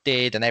happen, but it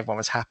did, and everyone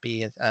was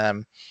happy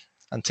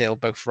until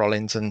both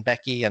Rollins and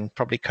Becky and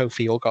probably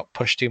Kofi all got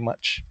pushed too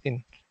much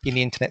in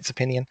the internet's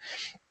opinion.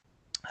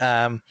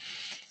 The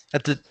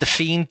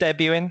Fiend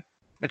debuting,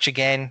 which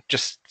again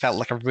just felt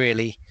like a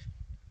really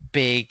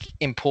big,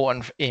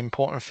 important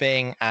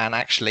thing, and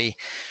actually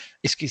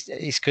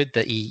it's good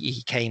that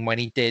he came when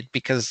he did,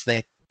 because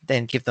they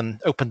then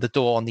opened the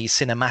door on these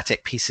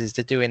cinematic pieces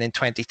they're doing in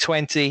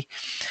 2020.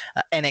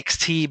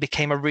 NXT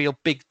became a real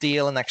big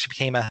deal and actually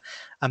became a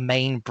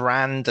main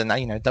brand, and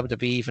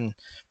WWE even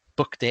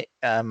booked it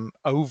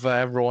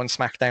over Raw and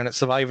SmackDown at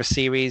Survivor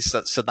Series,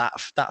 so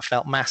that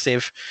felt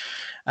massive.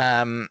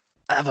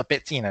 Other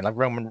bits, like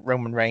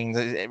Roman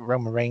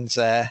Reigns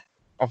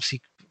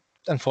obviously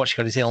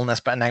unfortunately got his illness,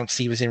 but announced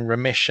he was in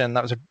remission.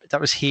 That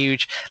was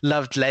huge.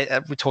 Loved.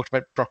 We talked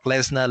about Brock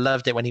Lesnar.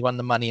 Loved it when he won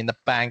the Money in the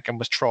Bank and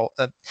was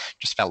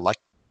just felt like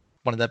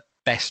one of the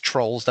best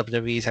trolls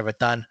WWE's ever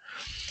done.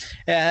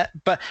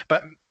 But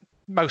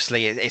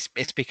mostly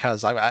it's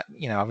because I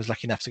was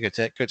lucky enough to go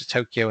to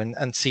Tokyo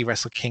and see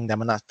Wrestle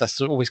Kingdom, and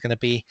that's always going to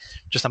be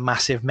just a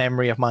massive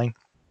memory of mine.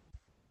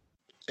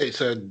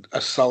 It's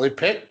a solid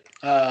pick.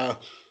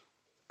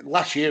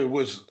 Last year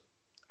was,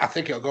 I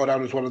think it'll go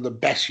down as one of the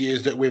best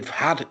years that we've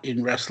had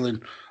in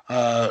wrestling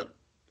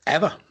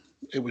ever.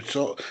 It was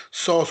so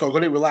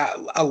good. It was like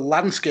a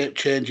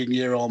landscape-changing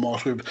year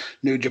almost, with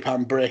New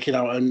Japan breaking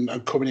out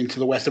and coming into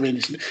the West. I mean,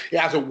 it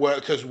hasn't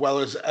worked as well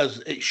as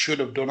it should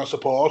have done, I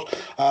suppose.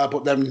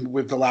 But then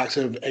with the likes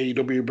of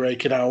AEW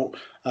breaking out,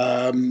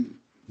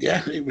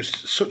 it was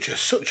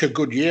such a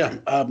good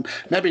year.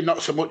 Maybe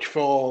not so much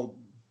for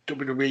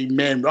WWE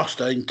main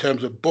roster in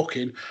terms of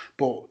booking,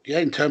 but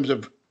in terms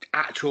of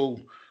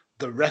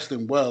the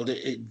wrestling world,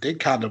 it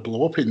did kind of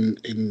blow up in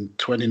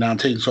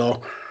 2019.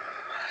 So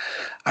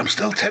I'm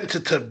still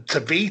tempted to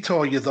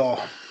veto you though,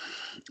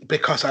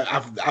 because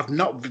I've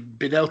not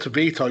been able to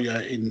veto you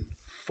in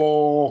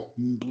 4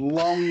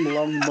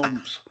 long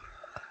months.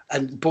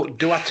 But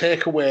do I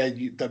take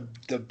away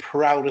the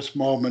proudest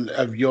moment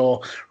of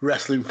your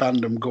wrestling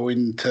fandom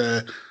going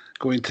to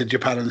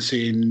Japan and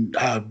seeing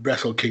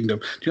Wrestle Kingdom?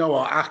 Do you know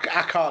what?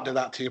 I can't do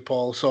that to you,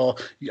 Paul. So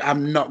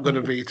I'm not going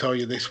to veto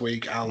you this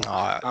week.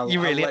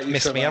 You really have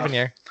missed me, haven't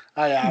you?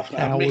 I have.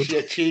 I miss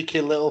your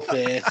cheeky little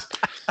face.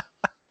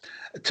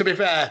 To be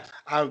fair,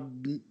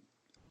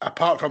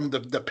 apart from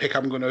the pick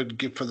I'm going to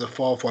give for the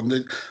fourth one,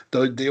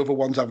 the other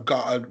ones I've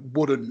got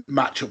wouldn't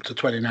match up to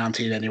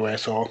 2019 anyway.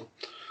 So,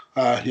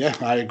 yeah,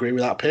 I agree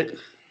with that pick.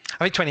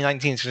 I think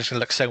 2019 is just going to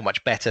look so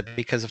much better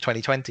because of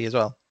 2020 as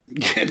well.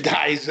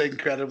 That is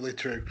incredibly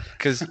true.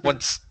 Because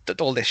once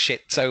all this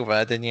shit's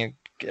over, then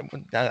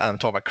I'm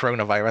talking about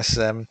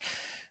coronavirus.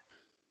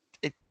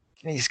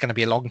 It's going to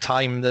be a long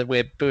time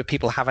where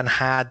people haven't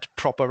had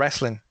proper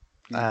wrestling.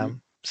 Mm-hmm.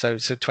 So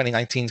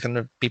 2019 is going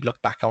to be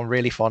looked back on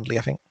really fondly,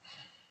 I think.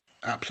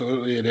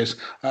 Absolutely, it is.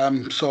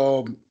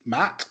 So,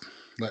 Matt,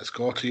 let's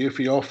go to you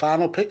for your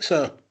final pick,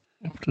 sir.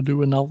 I have to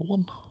do another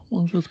one.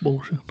 What's this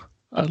bullshit?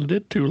 I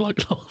did two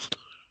like last.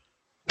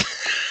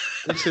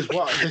 This is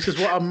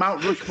what a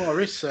Mount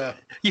Rushmore is, sir.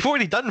 You've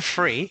already done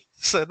 3,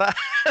 so that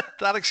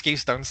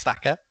excuse don't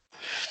stack up.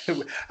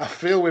 I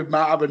feel we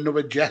might have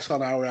another Jess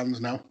on our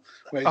hands now.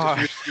 Where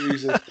just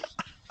refuses.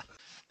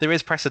 There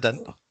is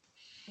precedent.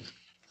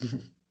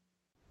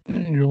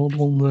 You're the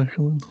one there,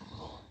 then.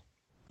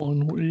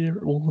 What year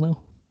it was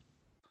now?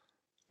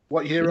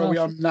 What year are we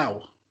on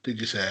now, did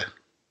you say?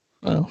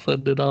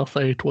 Did I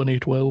say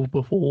 2012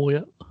 before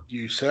yet?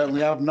 You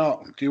certainly have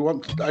not.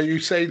 Are you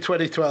saying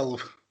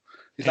 2012?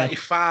 Is that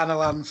your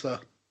final answer?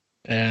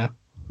 Yeah.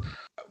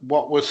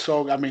 What was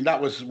that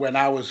was when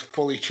I was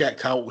fully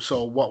checked out,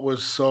 so what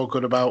was so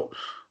good about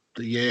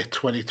the year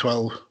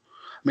 2012? I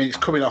mean, it's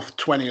coming off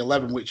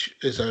 2011, which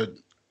is a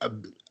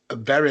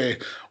very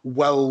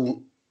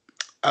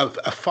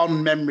a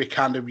fond memory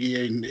kind of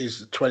year is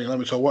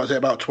 2011. So what is it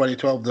about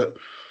 2012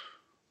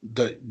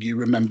 that you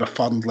remember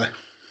fondly?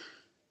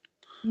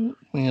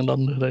 And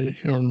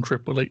Undertaker and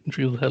Triple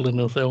H's Hell in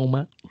a Cell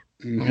match.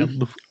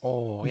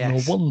 Mm-hmm.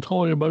 Yes. The one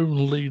time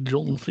only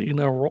John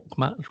Cena Rock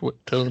match, which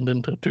turned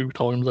into 2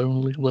 times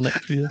only the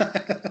next year.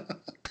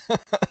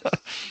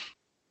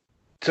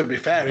 To be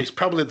fair, it's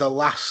probably the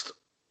last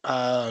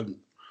time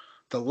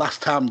that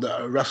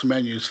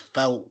WrestleMania's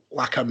felt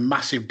like a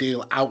massive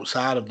deal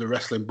outside of the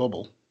wrestling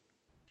bubble.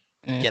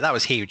 Yeah, that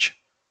was huge.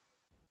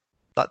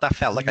 That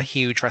felt like a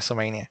huge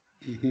WrestleMania.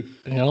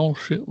 Mm-hmm. Yeah, all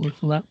shit was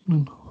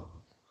happening.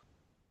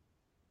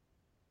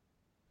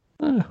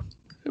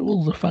 It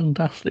was a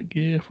fantastic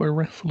year for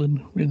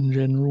wrestling in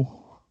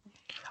general.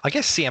 I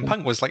guess CM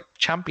Punk was like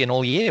champion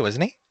all year,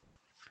 wasn't he?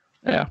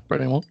 Yeah,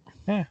 pretty much.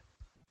 Yeah.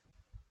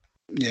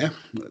 Yeah,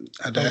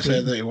 I dare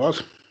say that he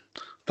was.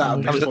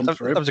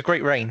 That was a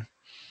great reign.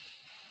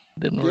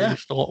 Didn't really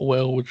start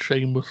well with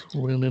Sheamus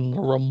winning the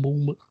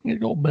Rumble, but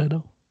it got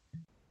better.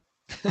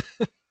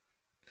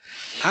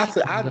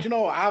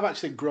 I've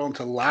actually grown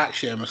to like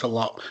Sheamus a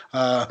lot.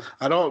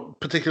 I don't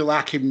particularly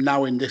like him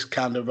now in this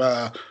kind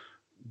of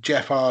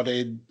Jeff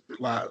Hardy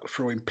like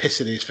throwing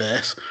piss in his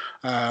face.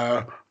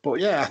 But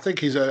yeah, I think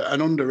he's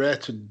an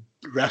underrated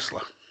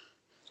wrestler.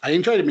 I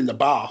enjoyed him in the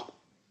bar.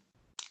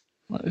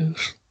 That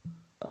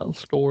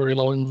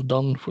storyline's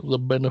done for the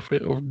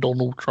benefit of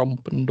Donald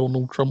Trump and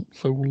Donald Trump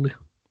solely.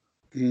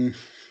 Mm.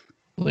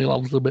 He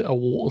loves a bit of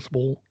water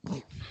sport.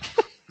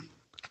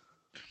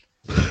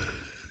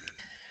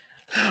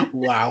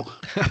 Wow.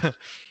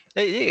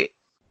 It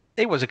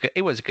was a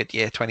good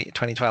year,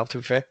 2012, to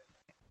be fair.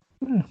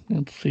 Yeah,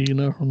 and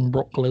Cena and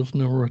Brock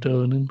Lesnar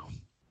returning.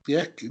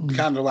 Yeah,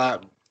 kind of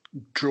like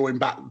drawing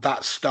back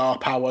that star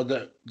power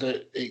that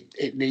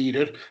it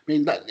needed. I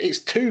mean, it's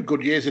 2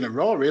 good years in a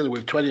row, really,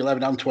 with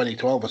 2011 and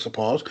 2012, I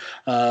suppose.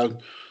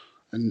 And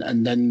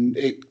then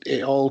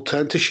it all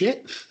turned to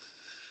shit.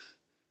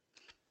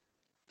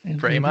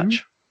 Pretty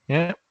much.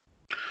 Yeah.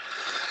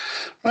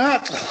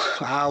 Right,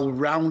 I'll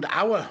round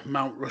our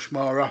Mount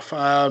Rushmore off,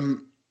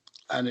 and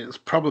it's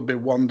probably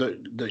one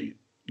that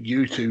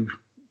you two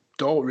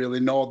don't really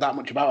know that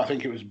much about. I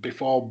think it was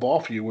before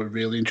both of you were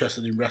really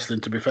interested in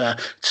wrestling, to be fair,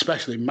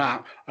 especially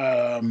Matt. But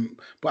I'm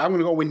going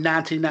to go with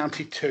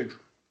 1992.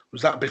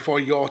 Was that before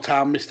your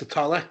time, Mr.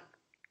 Tolley?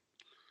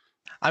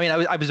 I mean,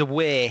 I was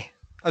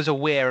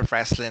aware of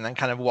wrestling and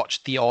kind of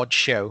watched the odd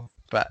show,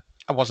 but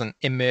I wasn't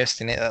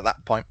immersed in it at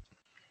that point.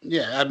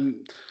 Yeah,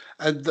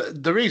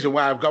 the reason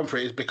why I've gone for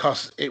it is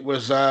because it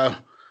was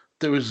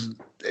there was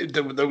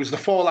the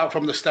fallout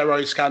from the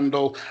steroid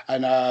scandal,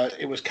 and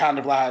it was kind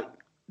of like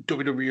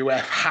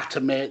WWF had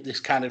to make this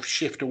kind of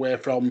shift away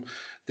from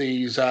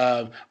these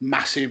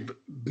massive,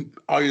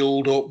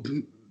 oiled up,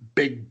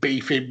 big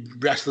beefy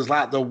wrestlers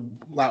like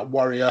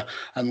Warrior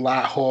and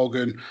like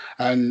Hogan,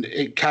 and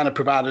it kind of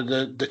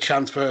provided the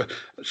chance for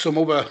some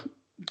other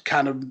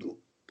kind of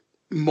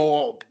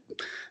more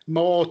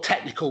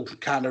technical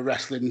kind of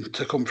wrestling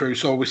to come through.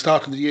 So we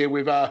started the year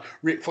with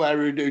Ric Flair,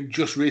 who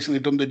just recently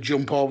done the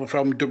jump over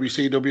from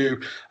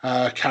WCW,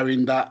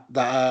 carrying that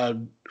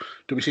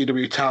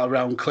WCW title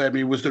around, claiming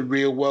he was the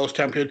real world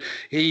champion.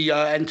 He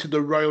entered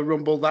the Royal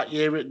Rumble that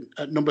year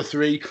at number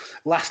 3,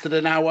 lasted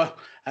an hour,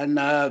 and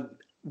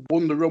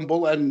won the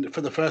Rumble, and for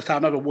the first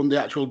time ever won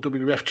the actual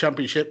WWF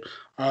Championship,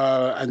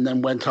 and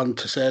then went on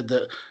to say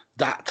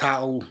that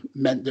title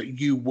meant that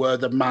you were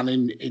the man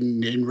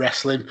in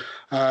wrestling.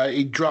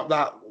 He dropped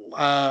that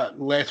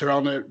later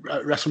on at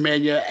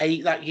WrestleMania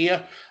 8 that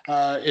year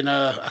in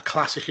a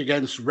classic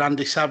against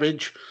Randy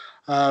Savage.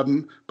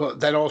 But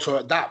then also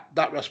at that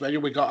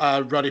WrestleMania, we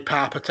got Roddy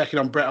Piper taking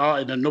on Bret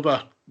Hart in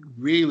another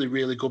really,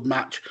 really good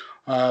match.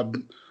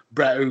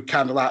 Bret, who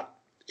kind of like,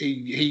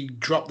 he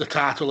dropped the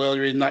title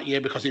earlier in that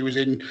year because he was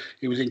in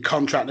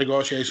contract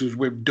negotiations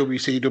with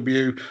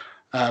WCW,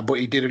 but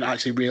he didn't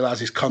actually realise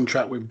his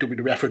contract with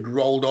WWF had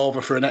rolled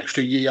over for an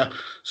extra year,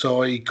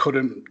 so he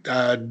couldn't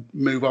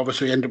move over.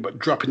 So he ended up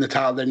dropping the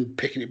title, then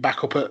picking it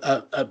back up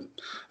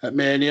at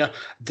Mania.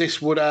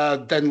 This would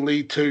then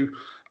lead to,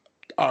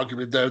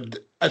 arguably,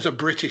 as a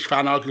British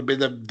fan, arguably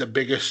the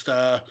biggest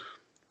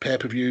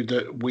pay-per-view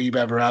that we've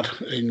ever had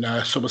in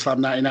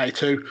SummerSlam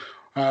 1992.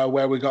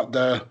 Where we got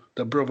the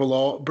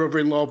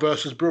brother-in-law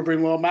versus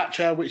brother-in-law match,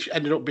 which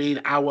ended up being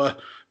our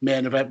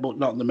main event, but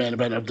not the main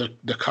event of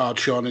the card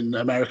shown in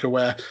America,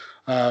 where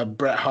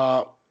Bret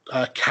Hart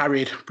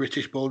carried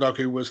British Bulldog,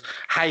 who was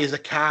high as a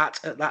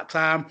cart at that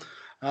time,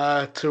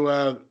 to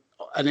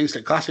an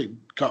instant classic.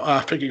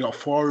 I think he got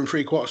 4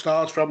 3/4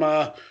 stars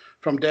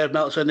from Dave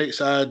Meltzer.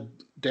 It's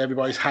Davey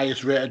Boy's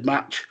highest rated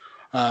match.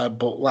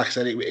 But like I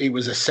said, he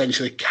was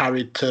essentially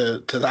carried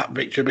to that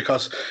victory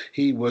because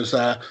he was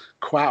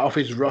quite off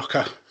his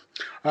rocker.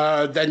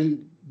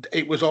 Then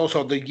it was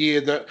also the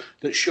year that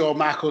Shawn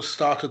Michaels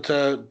started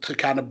to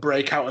kind of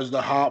break out as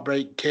the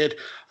Heartbreak Kid.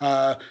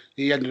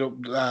 He ended up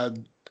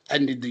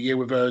ended the year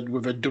with a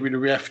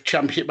WWF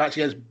Championship match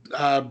against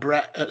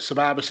Bret at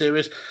Survivor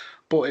Series.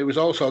 But it was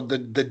also the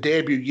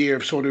debut year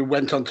of someone who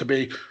went on to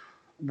be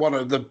one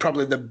of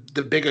probably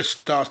the biggest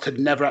stars to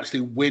never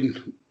actually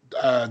win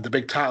the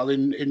big title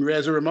in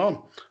Razor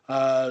Ramon,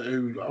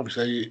 who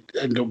obviously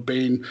ended up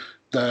being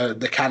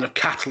the kind of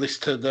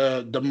catalyst to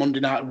the Monday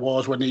Night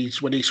Wars when he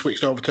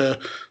switched over to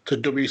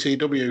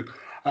WCW.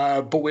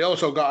 But we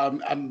also got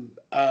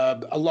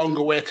a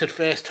long-awaited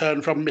face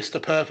turn from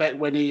Mr. Perfect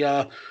when he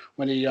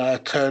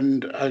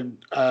turned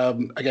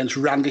against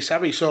Randy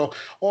Savage. So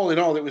all in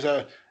all, it was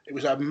a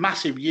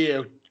massive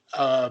year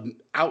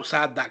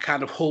outside that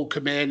kind of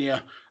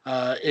Hulkamania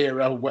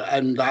era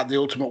and that the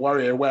Ultimate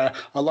Warrior, where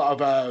a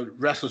lot of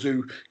wrestlers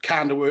who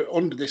kind of were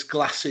under this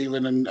glass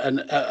ceiling and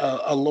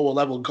a lower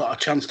level got a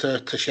chance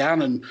to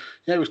shine. And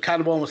it was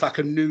kind of almost like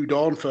a new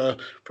dawn for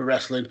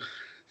wrestling.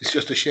 It's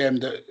just a shame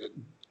that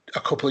a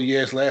couple of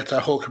years later,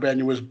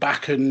 Hulkamania was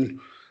back and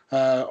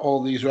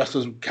all these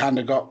wrestlers kind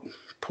of got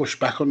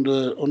pushed back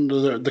under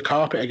the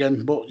carpet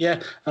again. But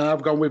yeah,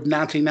 I've gone with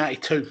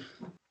 1992.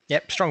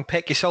 Yep, strong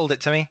pick. You sold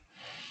it to me.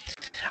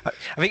 I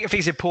think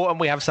it's important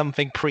we have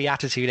something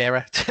pre-Attitude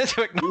Era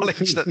to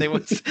acknowledge that there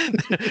was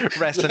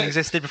wrestling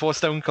existed before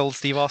Stone Cold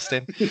Steve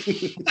Austin.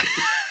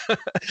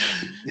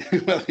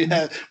 Well,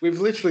 yeah, we've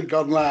literally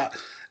gone like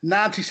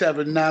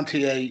 97,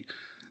 98,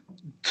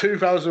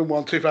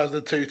 2001,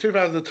 2002,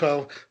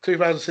 2012,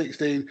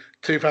 2016,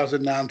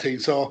 2019.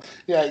 So,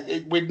 yeah,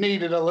 we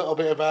needed a little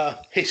bit of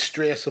a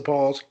history, I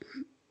suppose.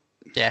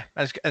 Yeah,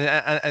 it's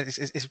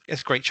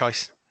a great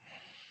choice.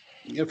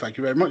 Yeah, thank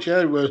you very much.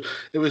 Yeah, it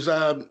was.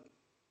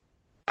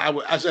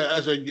 As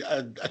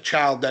a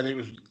child, then it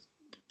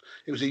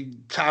was a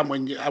time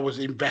when I was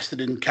invested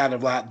in kind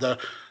of like the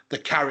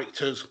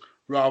characters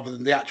rather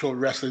than the actual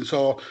wrestling.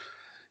 So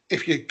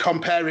if you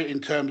compare it in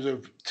terms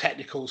of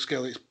technical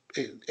skill,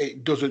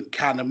 it doesn't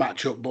kind of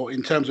match up. But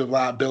in terms of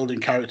like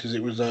building characters,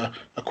 it was a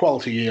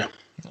quality year.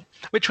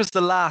 Which was the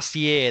last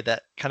year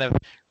that kind of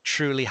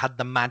truly had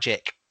the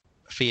magic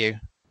for you,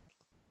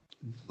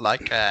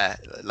 like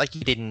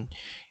you didn't.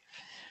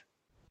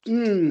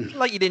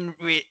 Like you didn't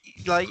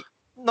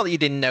not that you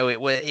didn't know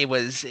it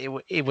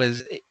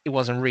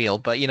wasn't real,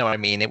 but you know what I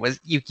mean. It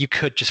was you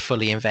could just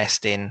fully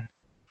invest in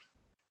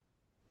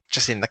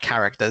the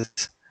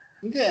characters.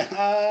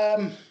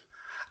 Yeah,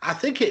 I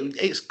think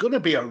it's going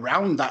to be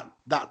around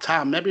that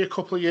time, maybe a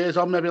couple of years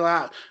on, maybe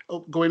like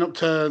going up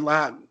to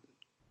like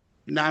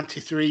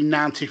 93,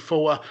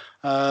 94,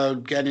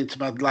 getting into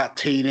my like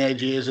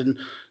teenage years, and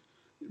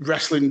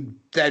wrestling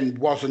then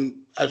wasn't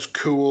as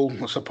cool,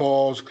 I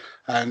suppose,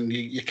 and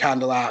you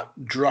kind of like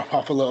drop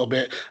off a little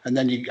bit, and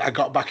then I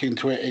got back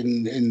into it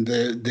in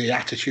the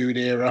Attitude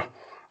Era.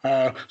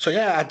 So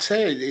yeah, I'd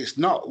say it's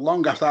not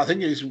long after. I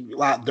think it's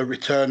like the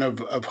return of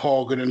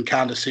Hogan and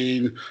kind of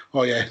seeing,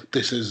 oh yeah,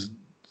 this is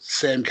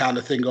same kind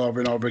of thing over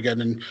and over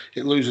again, and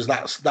it loses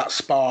that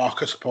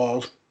spark, I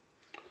suppose.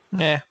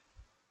 Yeah,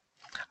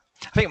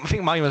 I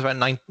think mine was about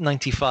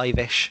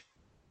 95-ish.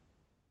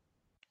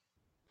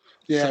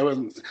 Yeah,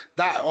 well,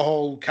 that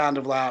whole kind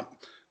of like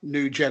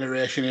New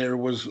Generation era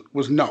was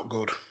not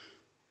good.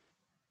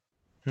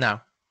 No.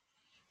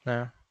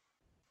 How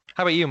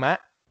about you,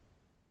 Matt?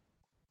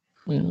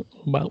 Yeah,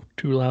 about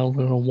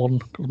 2001,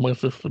 because my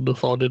sister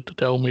decided to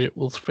tell me it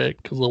was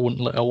fake because I wouldn't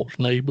let her watch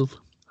Neighbours.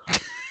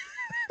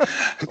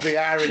 The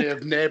irony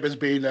of Neighbours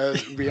being a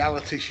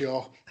reality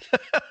show.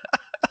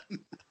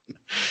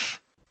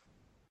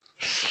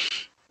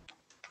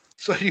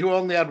 So you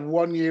only had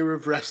 1 year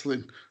of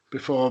wrestling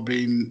before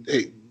being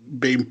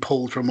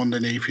pulled from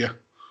underneath you.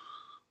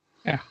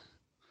 Yeah.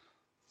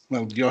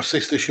 Well, your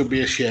sister should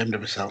be ashamed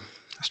of herself.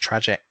 That's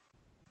tragic.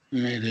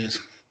 It is.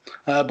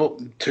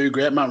 But two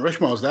great Mount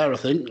Rushmores there, I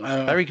think.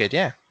 Very good,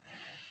 yeah.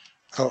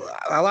 So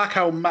I like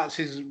how Matt's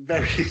is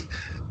very,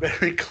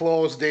 very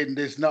closed in.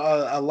 There's not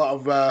a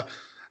lot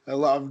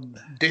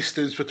of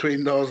distance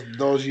between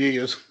those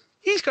years.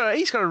 He's got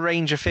a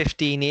range of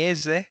 15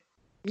 years there.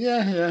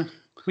 Yeah.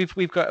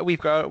 We've got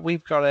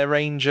a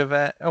range of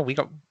I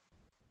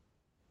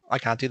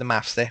can't do the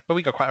maths there, but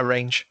we got quite a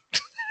range.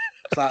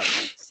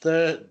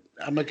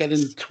 Am I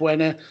getting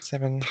 20?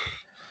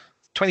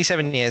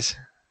 27 years.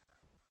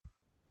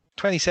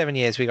 27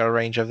 years we got a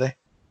range of there.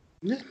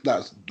 Yeah,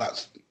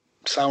 that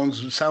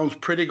sounds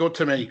pretty good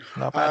to me.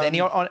 Not bad.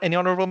 Any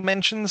honourable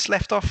mentions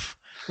left off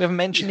we haven't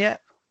mentioned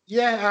yet?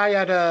 Yeah, I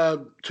had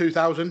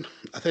 2000.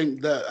 I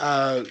think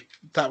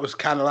that was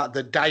kind of like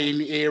the dying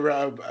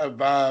era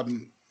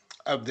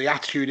of the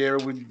Attitude Era,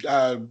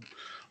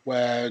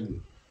 where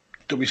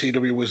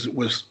WCW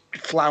was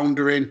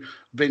floundering.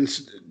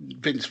 Vince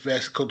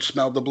could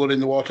smell the blood in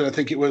the water. I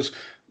think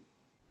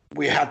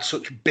we had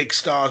such big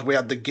stars. We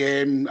had the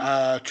Game,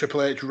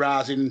 Triple H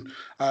rising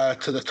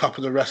to the top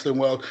of the wrestling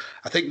world.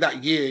 I think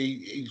that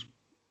year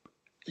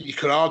you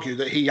could argue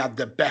that he had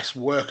the best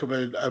work of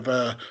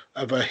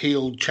a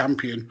heel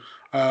champion.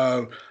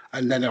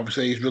 And then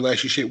obviously his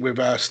relationship with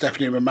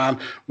Stephanie McMahon.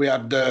 We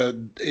had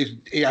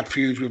he had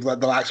feuds with the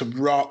likes of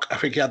Rock. I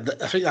think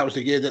that was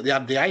the year that they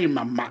had the Iron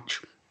Man match.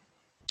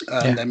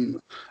 And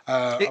then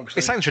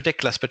it sounds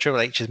ridiculous, but Triple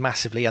H is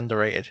massively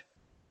underrated.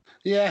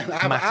 Yeah,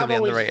 massively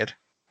underrated.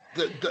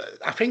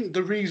 I think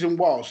the reason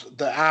was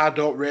that I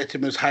don't rate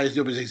him as high as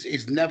the others.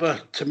 He's never,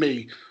 to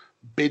me,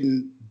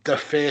 been the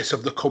face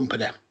of the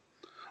company.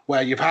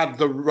 Where you've had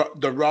the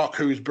Rock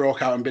who's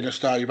broke out and been a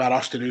star, you've had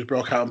Austin who's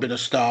broke out and been a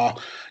star,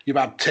 you've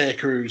had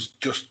Taker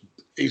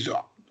he's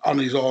on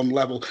his own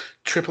level.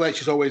 Triple H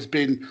has always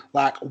been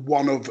like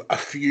one of a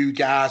few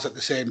guys at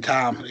the same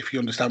time, if you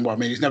understand what I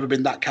mean. He's never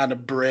been that kind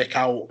of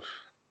breakout,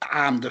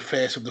 I'm the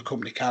face of the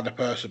company kind of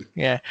person.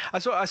 Yeah, I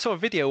saw a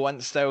video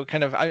once though.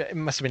 It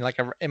must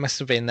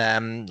have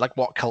been like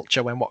What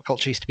Culture, when What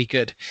Culture used to be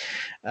good,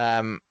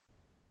 and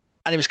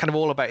it was kind of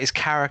all about his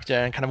character,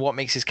 and kind of what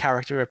makes his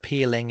character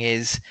appealing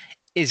is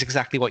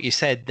exactly what you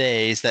said.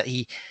 There is that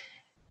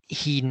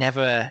he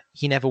never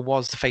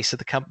was the face of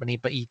the company,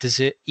 but he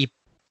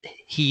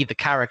the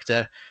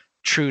character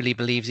truly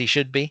believes he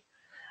should be,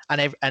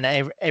 and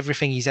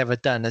everything he's ever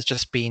done has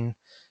just been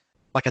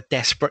like a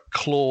desperate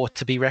claw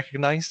to be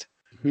recognized.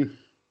 Mm-hmm.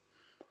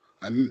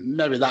 And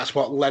maybe that's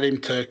what led him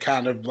to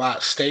kind of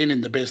like staying in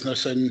the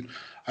business and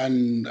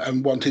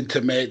wanting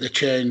to make the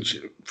change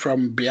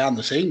from behind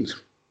the scenes.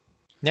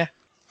 Yeah.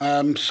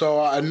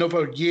 So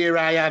another year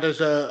I had as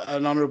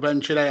an honourable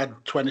mention, I had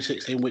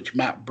 2016, which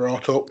Matt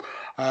brought up.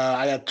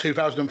 I had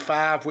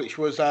 2005, which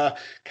was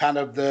kind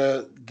of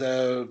the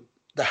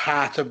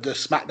heart of the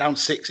SmackDown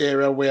 6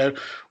 era, where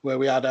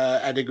we had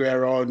Eddie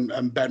Guerrero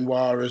and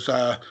Benoit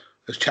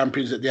as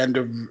champions at the end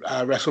of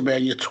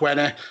WrestleMania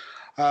 20.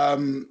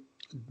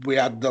 We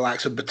had the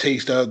likes of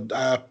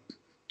Batista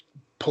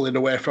pulling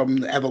away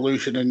from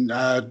Evolution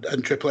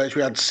and Triple H.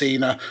 We had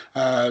Cena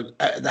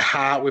at the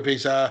heart with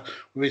his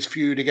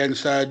feud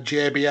against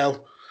JBL.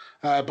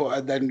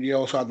 But then you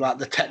also had like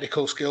the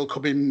technical skill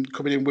coming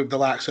in with the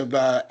likes of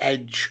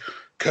Edge,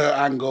 Kurt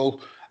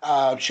Angle,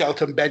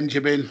 Shelton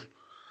Benjamin.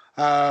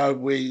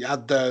 We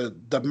had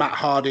the Matt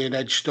Hardy and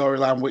Edge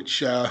storyline,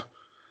 which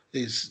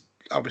is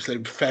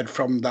obviously fed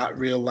from that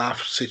real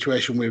life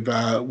situation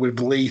with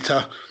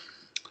Lita.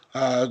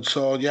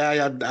 So yeah, I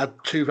had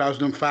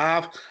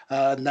 2005,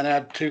 and then I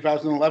had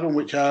 2011,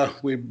 which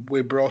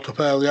we brought up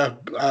earlier,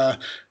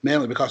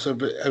 mainly because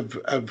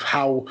of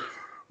how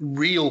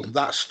real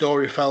that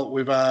story felt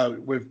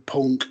with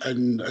Punk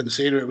and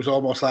Cena. It was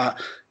almost like,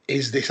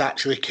 is this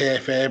actually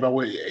kayfabe,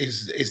 or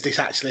is this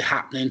actually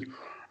happening?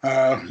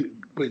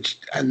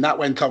 And that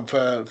went on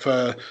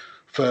for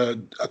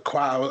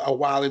quite a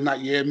while in that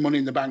year. Money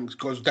in the Bank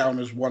goes down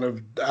as one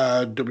of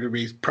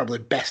WWE's probably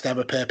best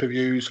ever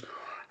pay-per-views.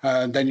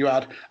 And then you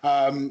had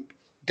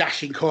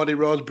Dashing Cody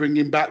Rhodes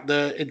bringing back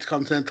the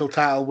Intercontinental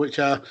title, which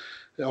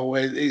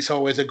it's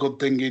always a good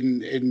thing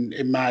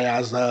in my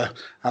eyes. I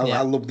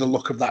love the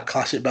look of that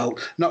classic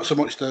belt. Not so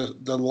much the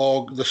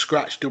logo, the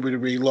scratch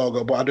WWE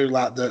logo, but I do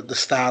like the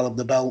style of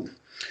the belt.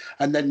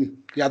 And then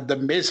you had The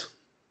Miz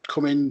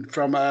coming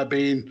from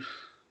being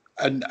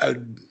a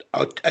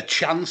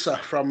chancer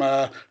from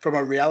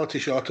a reality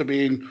show to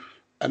being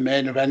a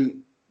main event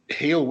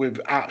heel with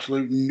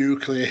absolute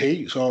nuclear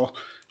heat. So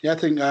yeah, I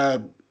think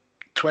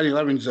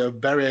 2011 is a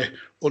very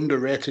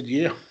underrated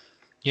year.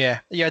 Yeah,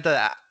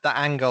 that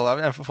angle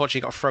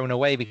unfortunately got thrown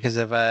away because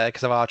of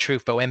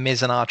R-Truth. But when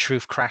Miz and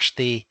R-Truth crashed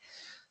the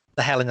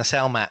Hell in a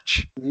Cell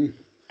match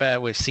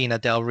with Cena,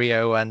 Del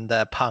Rio, and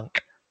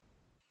Punk,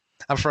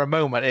 and for a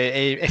moment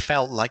it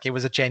felt like it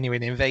was a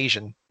genuine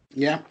invasion.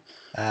 Yeah,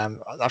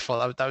 I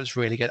thought that was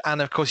really good.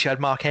 And of course, you had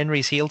Mark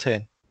Henry's heel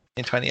turn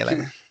in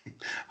 2011,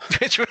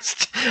 which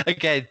was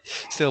again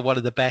still one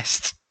of the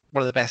best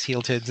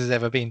heel turns there's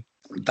ever been.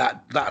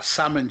 That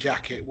salmon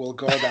jacket will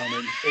go down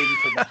in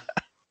infamy.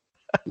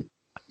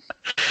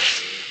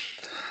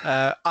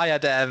 I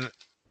had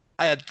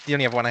the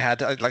only other one I had,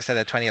 like I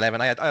said,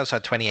 2011. I also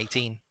had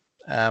 2018,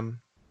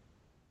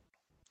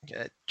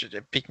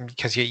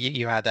 because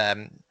you had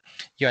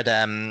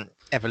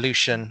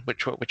Evolution,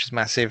 which was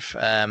massive.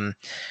 You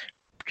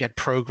had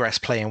Progress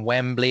playing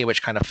Wembley,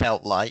 which kind of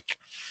felt like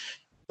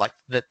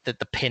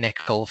the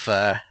pinnacle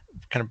for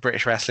kind of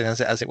British wrestling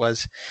as it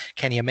was.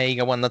 Kenny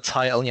Omega won the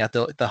title, and you had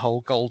the whole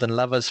Golden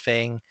Lovers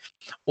thing,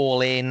 All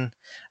In,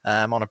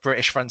 on a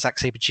British front. Zack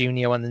Sabre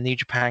Jr. won the New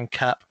Japan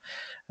Cup.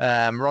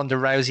 Ronda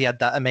Rousey had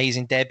that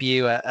amazing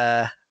debut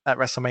at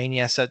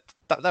WrestleMania, so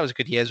that was a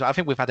good year as well. I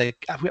think we had a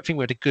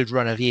good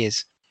run of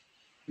years.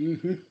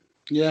 Mm-hmm.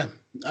 Yeah,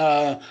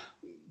 the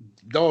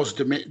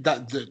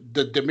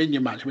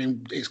Dominion match. I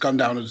mean, it's gone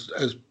down as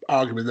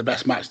arguably the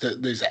best match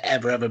that there's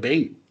ever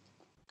been,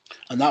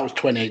 and that was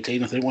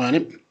 2018, I think, wasn't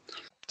it?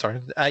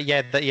 Sorry,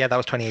 that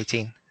was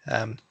 2018.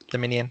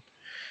 Dominion,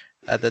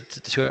 the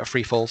 2 out of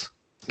 3 falls.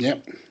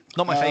 Yep.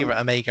 Not my favorite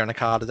Omega and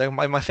Okada though.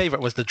 My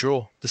favorite was the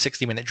draw, the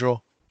 60-minute draw.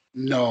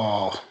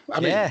 No, I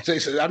mean,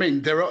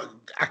 they're all,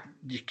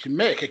 you can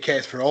make a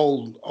case for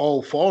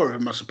all 4 of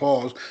them, I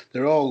suppose.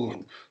 They're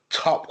all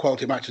top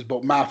quality matches,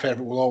 but my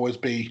favorite will always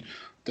be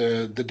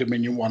the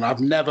Dominion one. I've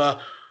never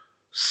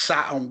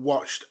sat and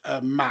watched a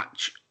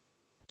match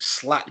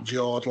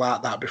slack-jawed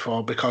like that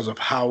before because of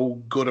how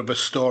good of a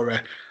story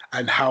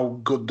and how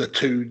good the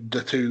two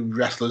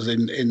wrestlers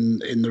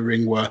in the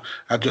ring were.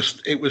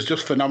 It was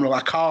just phenomenal.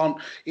 I can't,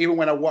 even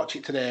when I watch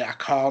it today, I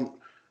can't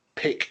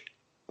pick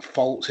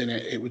faults in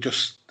it. It was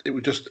just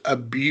a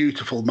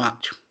beautiful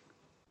match.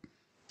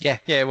 Yeah,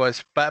 it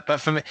was. But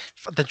for me,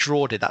 the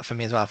draw did that for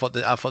me as well. I thought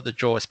the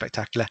draw was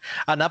spectacular.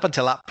 And up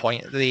until that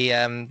point,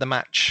 the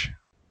match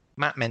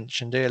Matt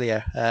mentioned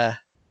earlier,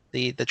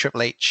 the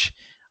Triple H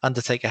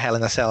Undertaker Hell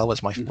in a Cell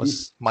was my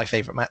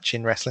favorite match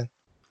in wrestling.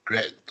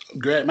 Great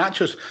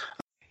matches.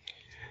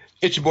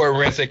 It's your boy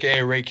Rance,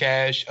 aka Ray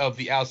Cash of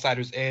the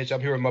Outsider's Edge.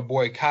 I'm here with my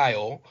boy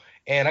Kyle,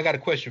 and I got a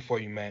question for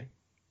you, man.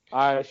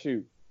 All right,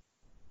 shoot.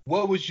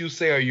 What would you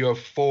say are your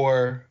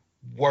 4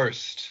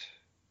 worst,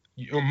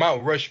 your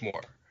Mount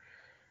Rushmore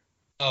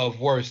of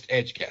worst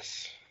Edge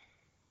guests?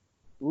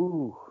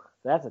 Ooh,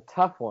 that's a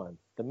tough one.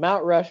 The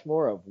Mount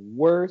Rushmore of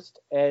worst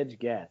Edge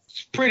guests.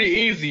 It's pretty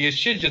easy. It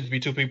should just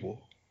be 2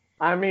 people.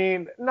 I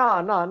mean,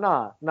 nah.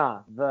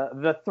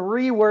 The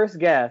 3 worst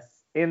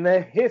guests in the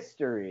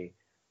history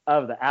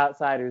of the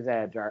Outsider's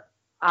Edge are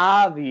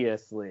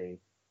obviously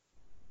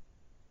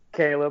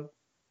Caleb,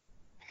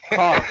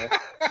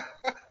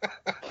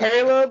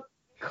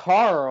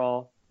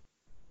 Carl,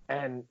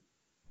 and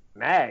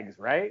Mags,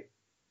 right?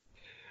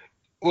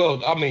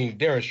 Well, I mean,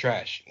 Darren's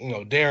trash.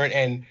 Darren,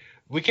 and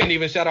we can't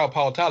even shout out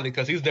Paul Talley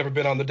because he's never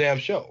been on the damn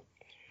show.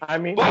 I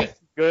mean, it's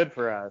good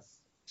for us.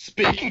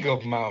 Speaking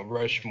of Mount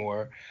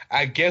Rushmore,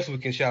 I guess we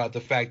can shout out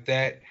the fact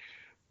that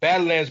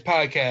Badlands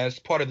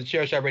Podcast, part of the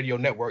Chairshot Radio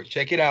Network.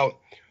 Check it out.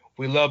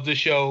 We love the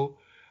show.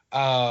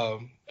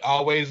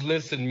 Always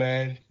listen,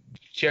 man.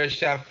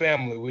 Chairshot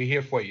family, we're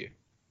here for you.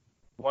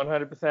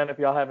 100%. If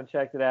y'all haven't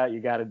checked it out,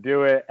 you got to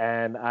do it.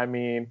 And I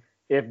mean,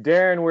 if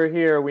Darren were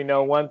here, we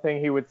know one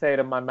thing he would say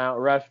to my Mount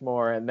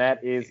Rushmore, and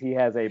that is he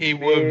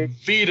would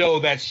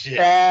veto that shit.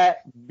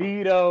 Fat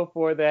veto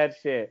for that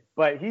shit.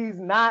 But he's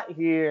not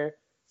here,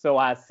 so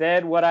I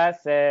said what I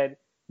said.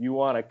 You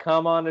want to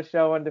come on the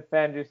show and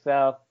defend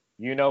yourself,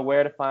 you know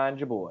where to find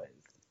your boys.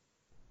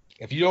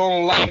 If you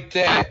don't like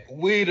that,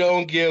 we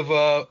don't give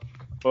up.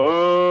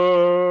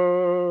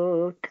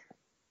 Fuck.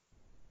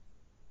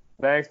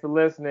 Thanks for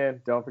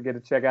listening. Don't forget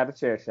to check out the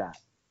Chair Shot.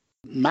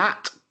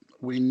 Matt,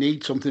 we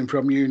need something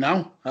from you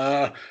now.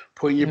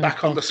 Putting you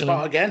back on the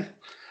spot again.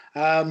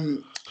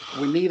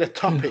 We need a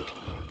topic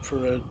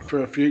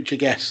for a future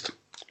guest.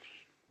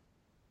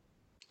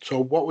 So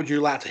what would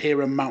you like to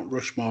hear a Mount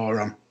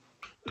Rushmore on?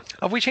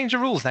 Have we changed the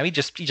rules now? He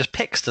just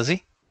picks, does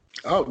he?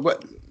 Oh,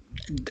 but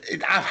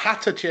I've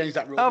had to change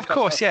that rule. Oh, of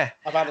course, yeah.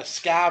 I've had a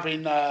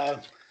scarving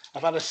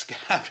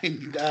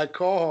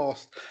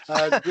co-host.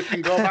 We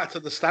can go back to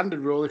the standard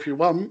rule if you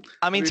want.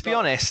 I mean, to be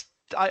honest,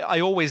 I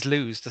always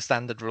lose the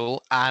standard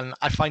rule, and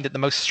I find it the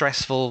most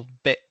stressful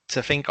bit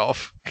to think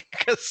of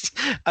because,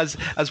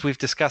 as we've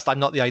discussed, I'm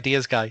not the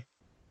ideas guy.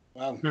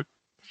 Well,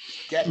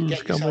 get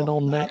yourself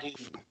on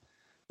next.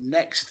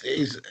 Next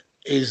is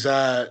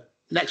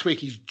next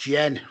week is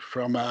Jen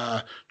from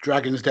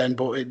Dragon's Den,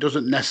 but it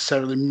doesn't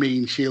necessarily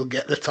mean she'll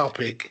get the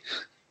topic.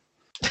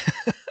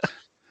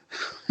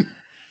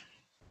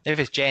 If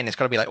it's Jen, it's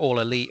got to be like All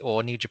Elite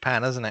or New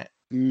Japan, isn't it?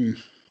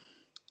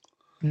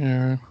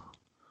 Yeah.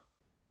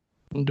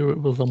 I'll do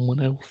it for someone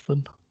else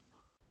then.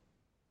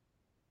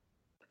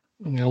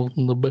 I was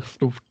in the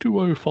best of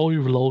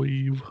 205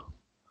 live.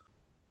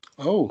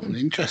 Oh,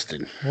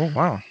 interesting. Oh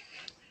wow.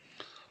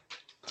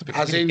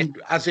 As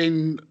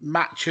in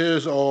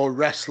matches or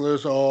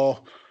wrestlers or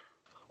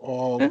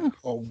Either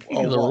what?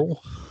 or.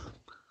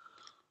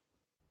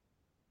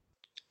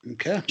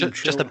 Okay.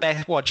 Just the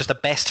best. What? Just the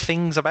best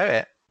things about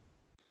it.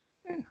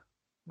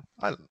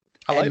 I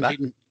like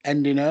that.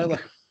 Ending early.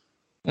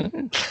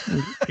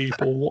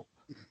 People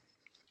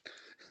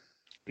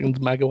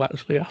and Mago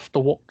actually has to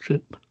watch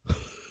it.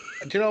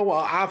 Do you know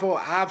what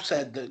I've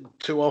said that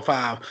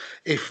 205?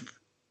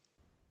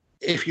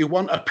 If you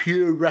want a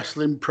pure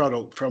wrestling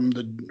product from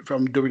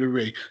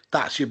WWE,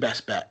 that's your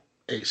best bet.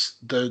 It's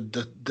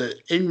the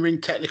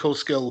in-ring technical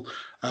skill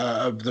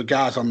of the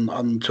guys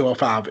on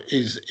 205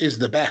 is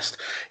the best.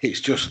 It's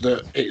just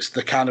that it's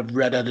the kind of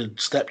red-headed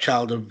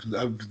stepchild of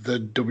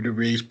the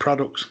WWE's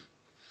products.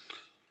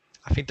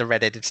 I think the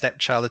red-headed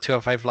stepchild of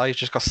 205 Live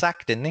just got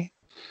sacked, didn't he?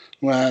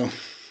 Well,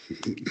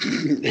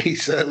 he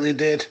certainly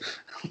did.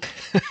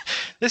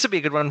 This would be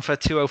a good one for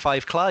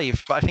 205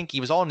 Clive, but I think he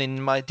was on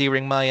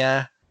during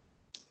my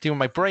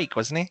break,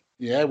 wasn't he?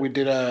 Yeah, we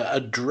did a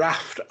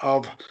draft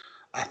of,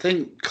 I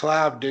think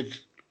Clive did,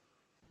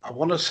 I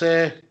want to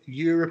say,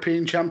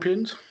 European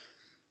champions.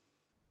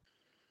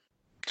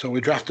 So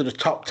we drafted a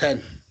top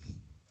 10.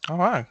 Oh,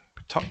 wow.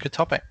 Good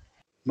topic.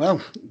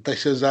 Well,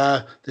 this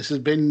has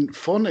been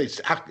fun.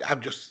 I've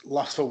just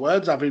lost for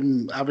words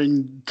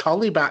having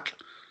Tolly back.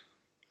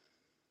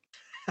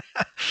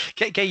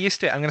 Get used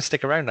to it. I'm going to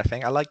stick around, I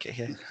think. I like it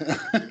here.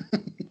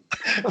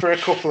 For a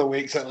couple of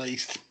weeks at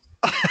least.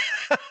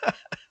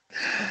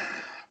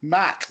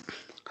 Matt,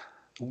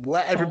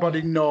 let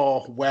everybody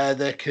know where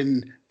they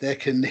can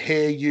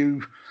hear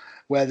you,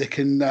 where they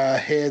can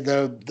hear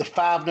the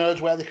Five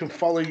Nerds, where they can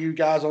follow you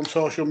guys on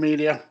social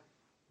media.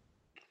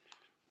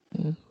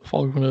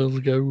 5 years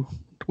ago,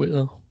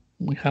 Twitter.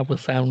 We have a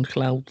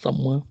SoundCloud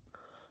somewhere.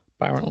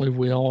 Apparently,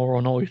 we are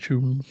on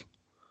iTunes.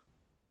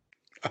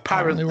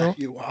 Apparently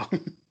you are.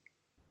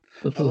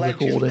 This is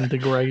according to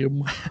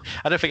Graham.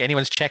 I don't think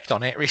anyone's checked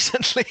on it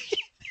recently.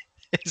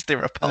 Is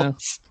there a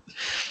pulse?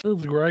 This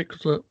is great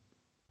because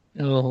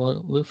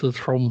this is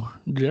from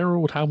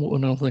Gerald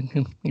Hamilton. I was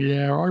thinking,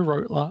 yeah, I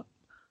wrote that.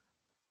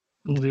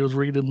 And he was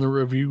reading the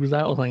reviews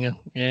out, thinking,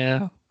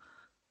 yeah.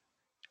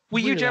 Were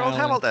you Gerald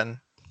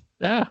Hamilton?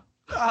 Yeah.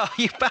 Oh,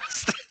 you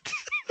bastard.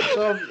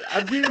 So,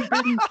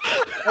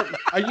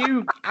 are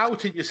you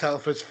outing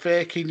yourself as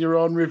faking your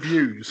own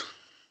reviews?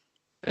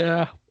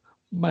 Yeah,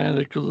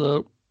 mainly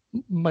because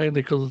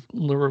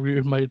the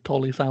review made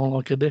Tolly sound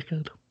like a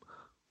dickhead.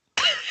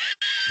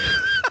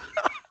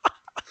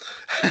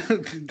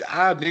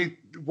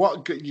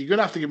 You're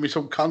gonna have to give me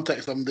some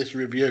context on this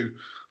review.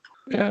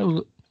 Yeah,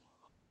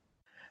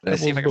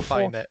 let's see if I can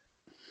find it.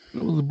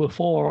 It was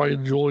before I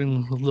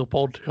joined the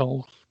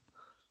podcast,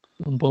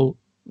 but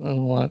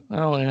I'm like,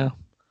 oh yeah,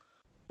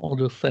 I'll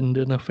just send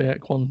in a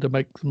fake one to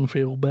make them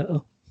feel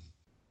better.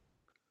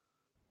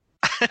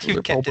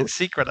 You've kept it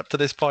secret up to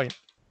this point.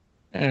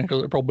 Yeah,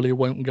 because it probably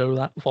won't go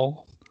that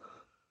far.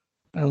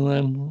 And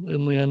then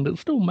in the end, it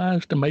still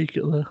managed to make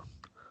it there.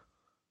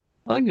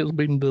 I think it's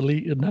been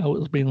deleted now.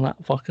 It's been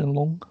that fucking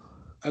long.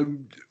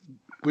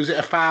 Was it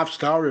a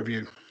 5-star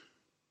review?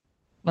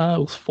 No, it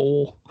was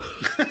 4.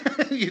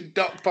 You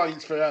dock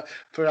points for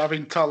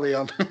having Tolly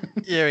on.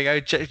 Here we go.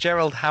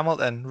 Gerald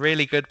Hamilton,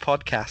 really good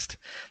podcast.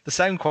 The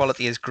sound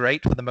quality is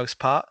great for the most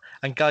part,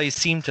 and guys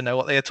seem to know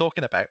what they are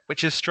talking about,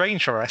 which is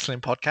strange for wrestling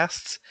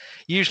podcasts.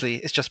 Usually,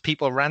 it's just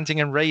people ranting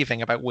and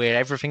raving about where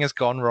everything has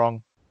gone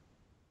wrong.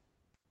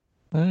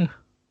 Yeah.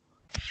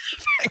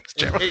 Thanks,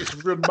 Gerald. It's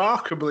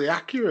remarkably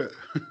accurate.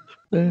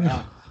 Yeah.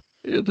 Wow.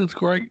 It's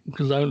great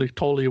because only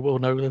Tolly will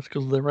know this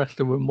because the rest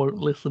of them won't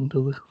listen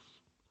to this.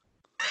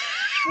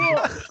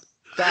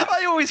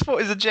 I always thought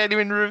it was a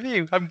genuine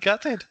review. I'm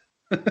gutted.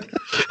 This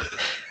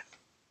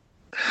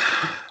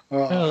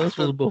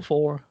was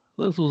before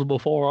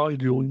I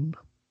joined.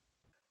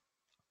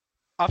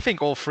 I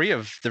think all 3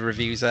 of the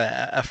reviews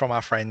are from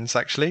our friends,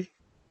 actually.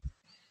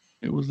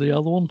 It was the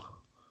other one.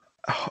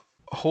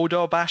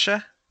 Hodor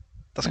Basher.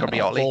 That's got to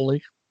be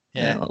Ollie.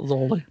 Yeah, that was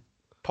Ollie.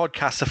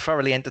 Podcasts are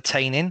thoroughly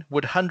entertaining.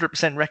 Would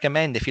 100%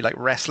 recommend if you like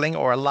wrestling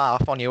or a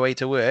laugh on your way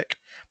to work.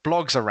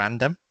 Blogs are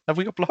random. Have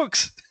we got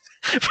blogs?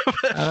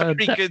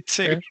 Very good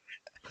too.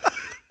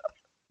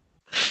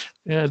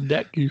 Yeah,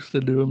 Deck used to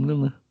do them,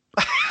 didn't he?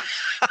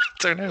 I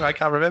don't know. I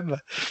can't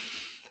remember.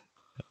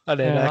 And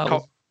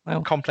then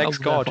Complex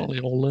God,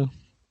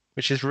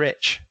 which is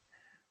Rich.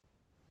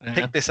 Yeah.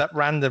 Picked this up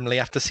randomly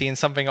after seeing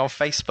something on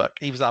Facebook.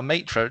 He was our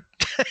mate for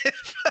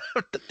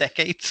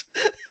decades.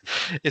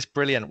 It's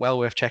brilliant. Well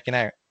worth checking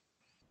out.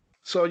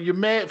 So your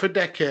mate for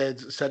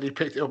decades said he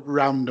picked it up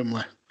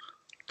randomly.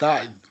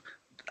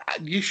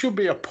 You should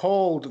be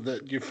appalled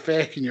that you're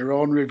faking your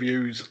own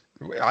reviews.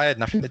 I had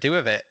nothing to do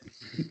with it.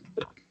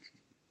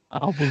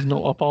 I was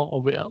not a part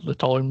of it at the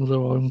time,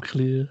 so I'm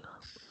clear.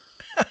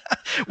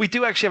 We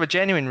do actually have a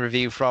genuine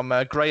review from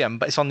Graham,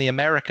 but it's on the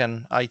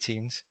American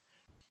iTunes.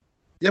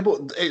 Yeah,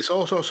 but it's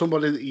also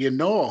somebody that you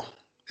know.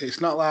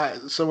 It's not like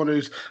someone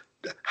who's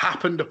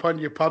happened upon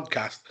your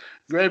podcast.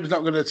 Graham's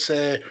not going to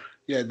say,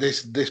 yeah,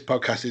 this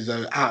podcast is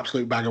an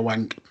absolute bag of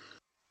wank.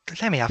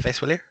 Let me have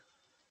this, will you?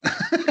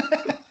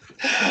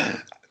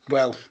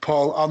 Well,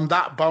 Paul, on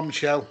that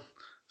bombshell,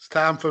 it's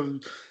time for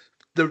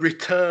the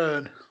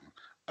return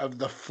of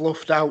the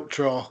fluffed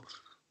outro.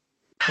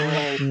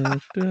 Paul,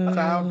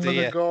 time for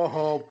the go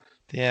home.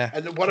 Yeah.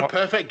 And what a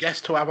perfect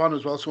guest to have on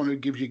as well, someone who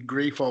gives you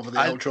grief over the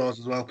outros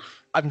as well.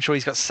 I'm sure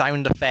he's got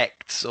sound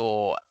effects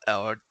or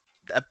a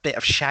bit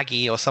of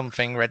Shaggy or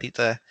something ready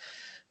to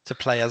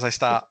play as I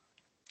start.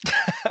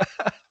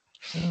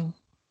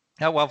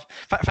 Oh, well,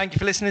 thank you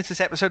for listening to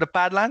this episode of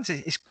Badlands.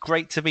 It's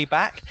great to be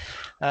back,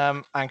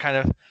 and kind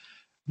of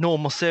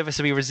normal service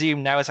will be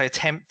resumed now as I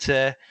attempt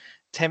to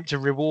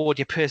reward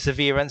your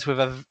perseverance with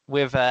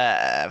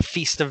a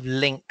feast of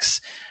links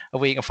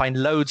where you can find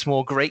loads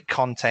more great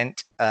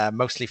content,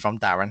 mostly from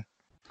Darren.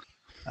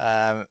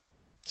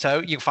 So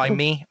you can find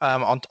me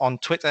on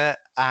Twitter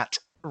at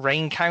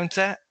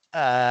Raincounter,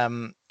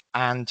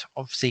 and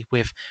obviously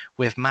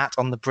with Matt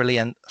on the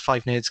brilliant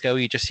 5 Nerds Go,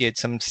 you just heard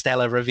some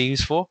stellar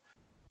reviews for.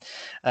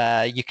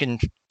 You can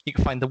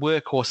find the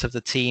workhorse of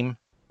the team,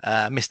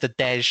 Mr.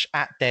 Dej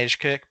at Dej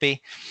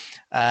Kirkby.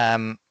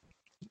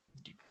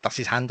 That's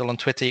his handle on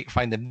Twitter. You can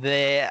find him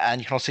there, and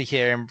you can also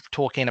hear him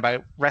talking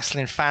about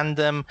wrestling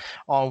fandom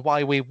on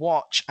Why We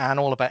Watch and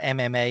all about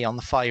MMA on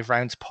the 5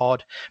 Rounds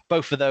pod.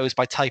 Both of those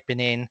by typing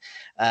in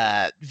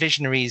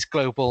Visionaries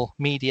Global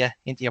Media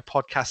into your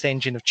podcast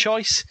engine of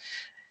choice.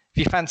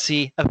 If you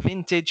fancy a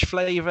vintage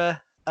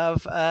flavor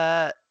of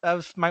Mount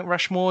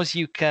Rushmores,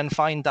 you can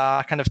find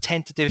our kind of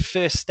tentative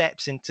first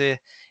steps into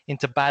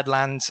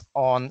Badlands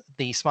on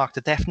the Smart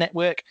to Death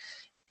network.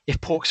 If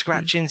pork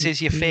scratchings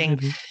is your thing,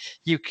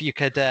 you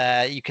could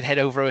head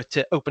over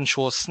to Open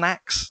Shores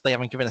Snacks. They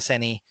haven't given us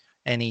any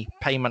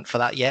payment for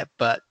that yet,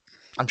 but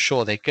I'm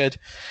sure they're good.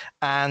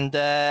 And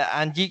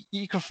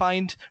you can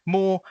find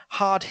more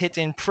hard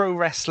hitting pro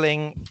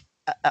wrestling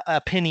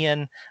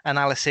opinion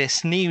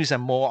analysis, news,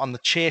 and more on the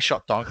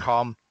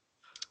Chairshot.com,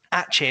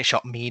 at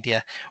Chairshot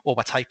Media, or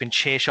by typing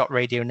Chairshot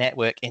Radio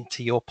Network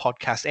into your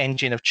podcast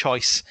engine of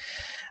choice,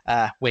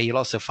 where you'll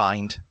also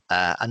find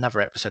another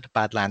episode of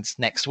Badlands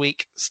next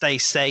week. Stay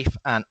safe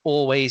and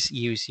always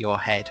use your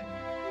head.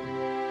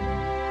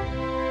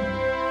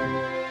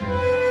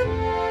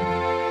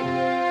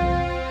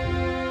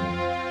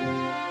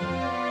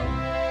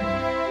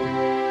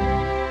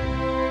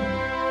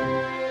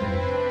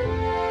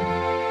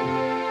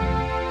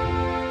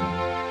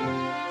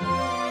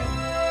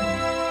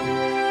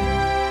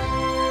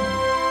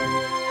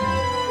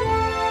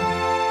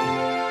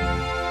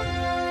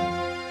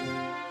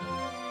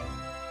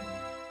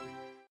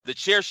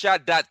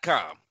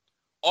 TheChairShot.com.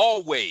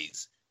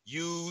 Always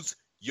use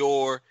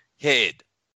your head.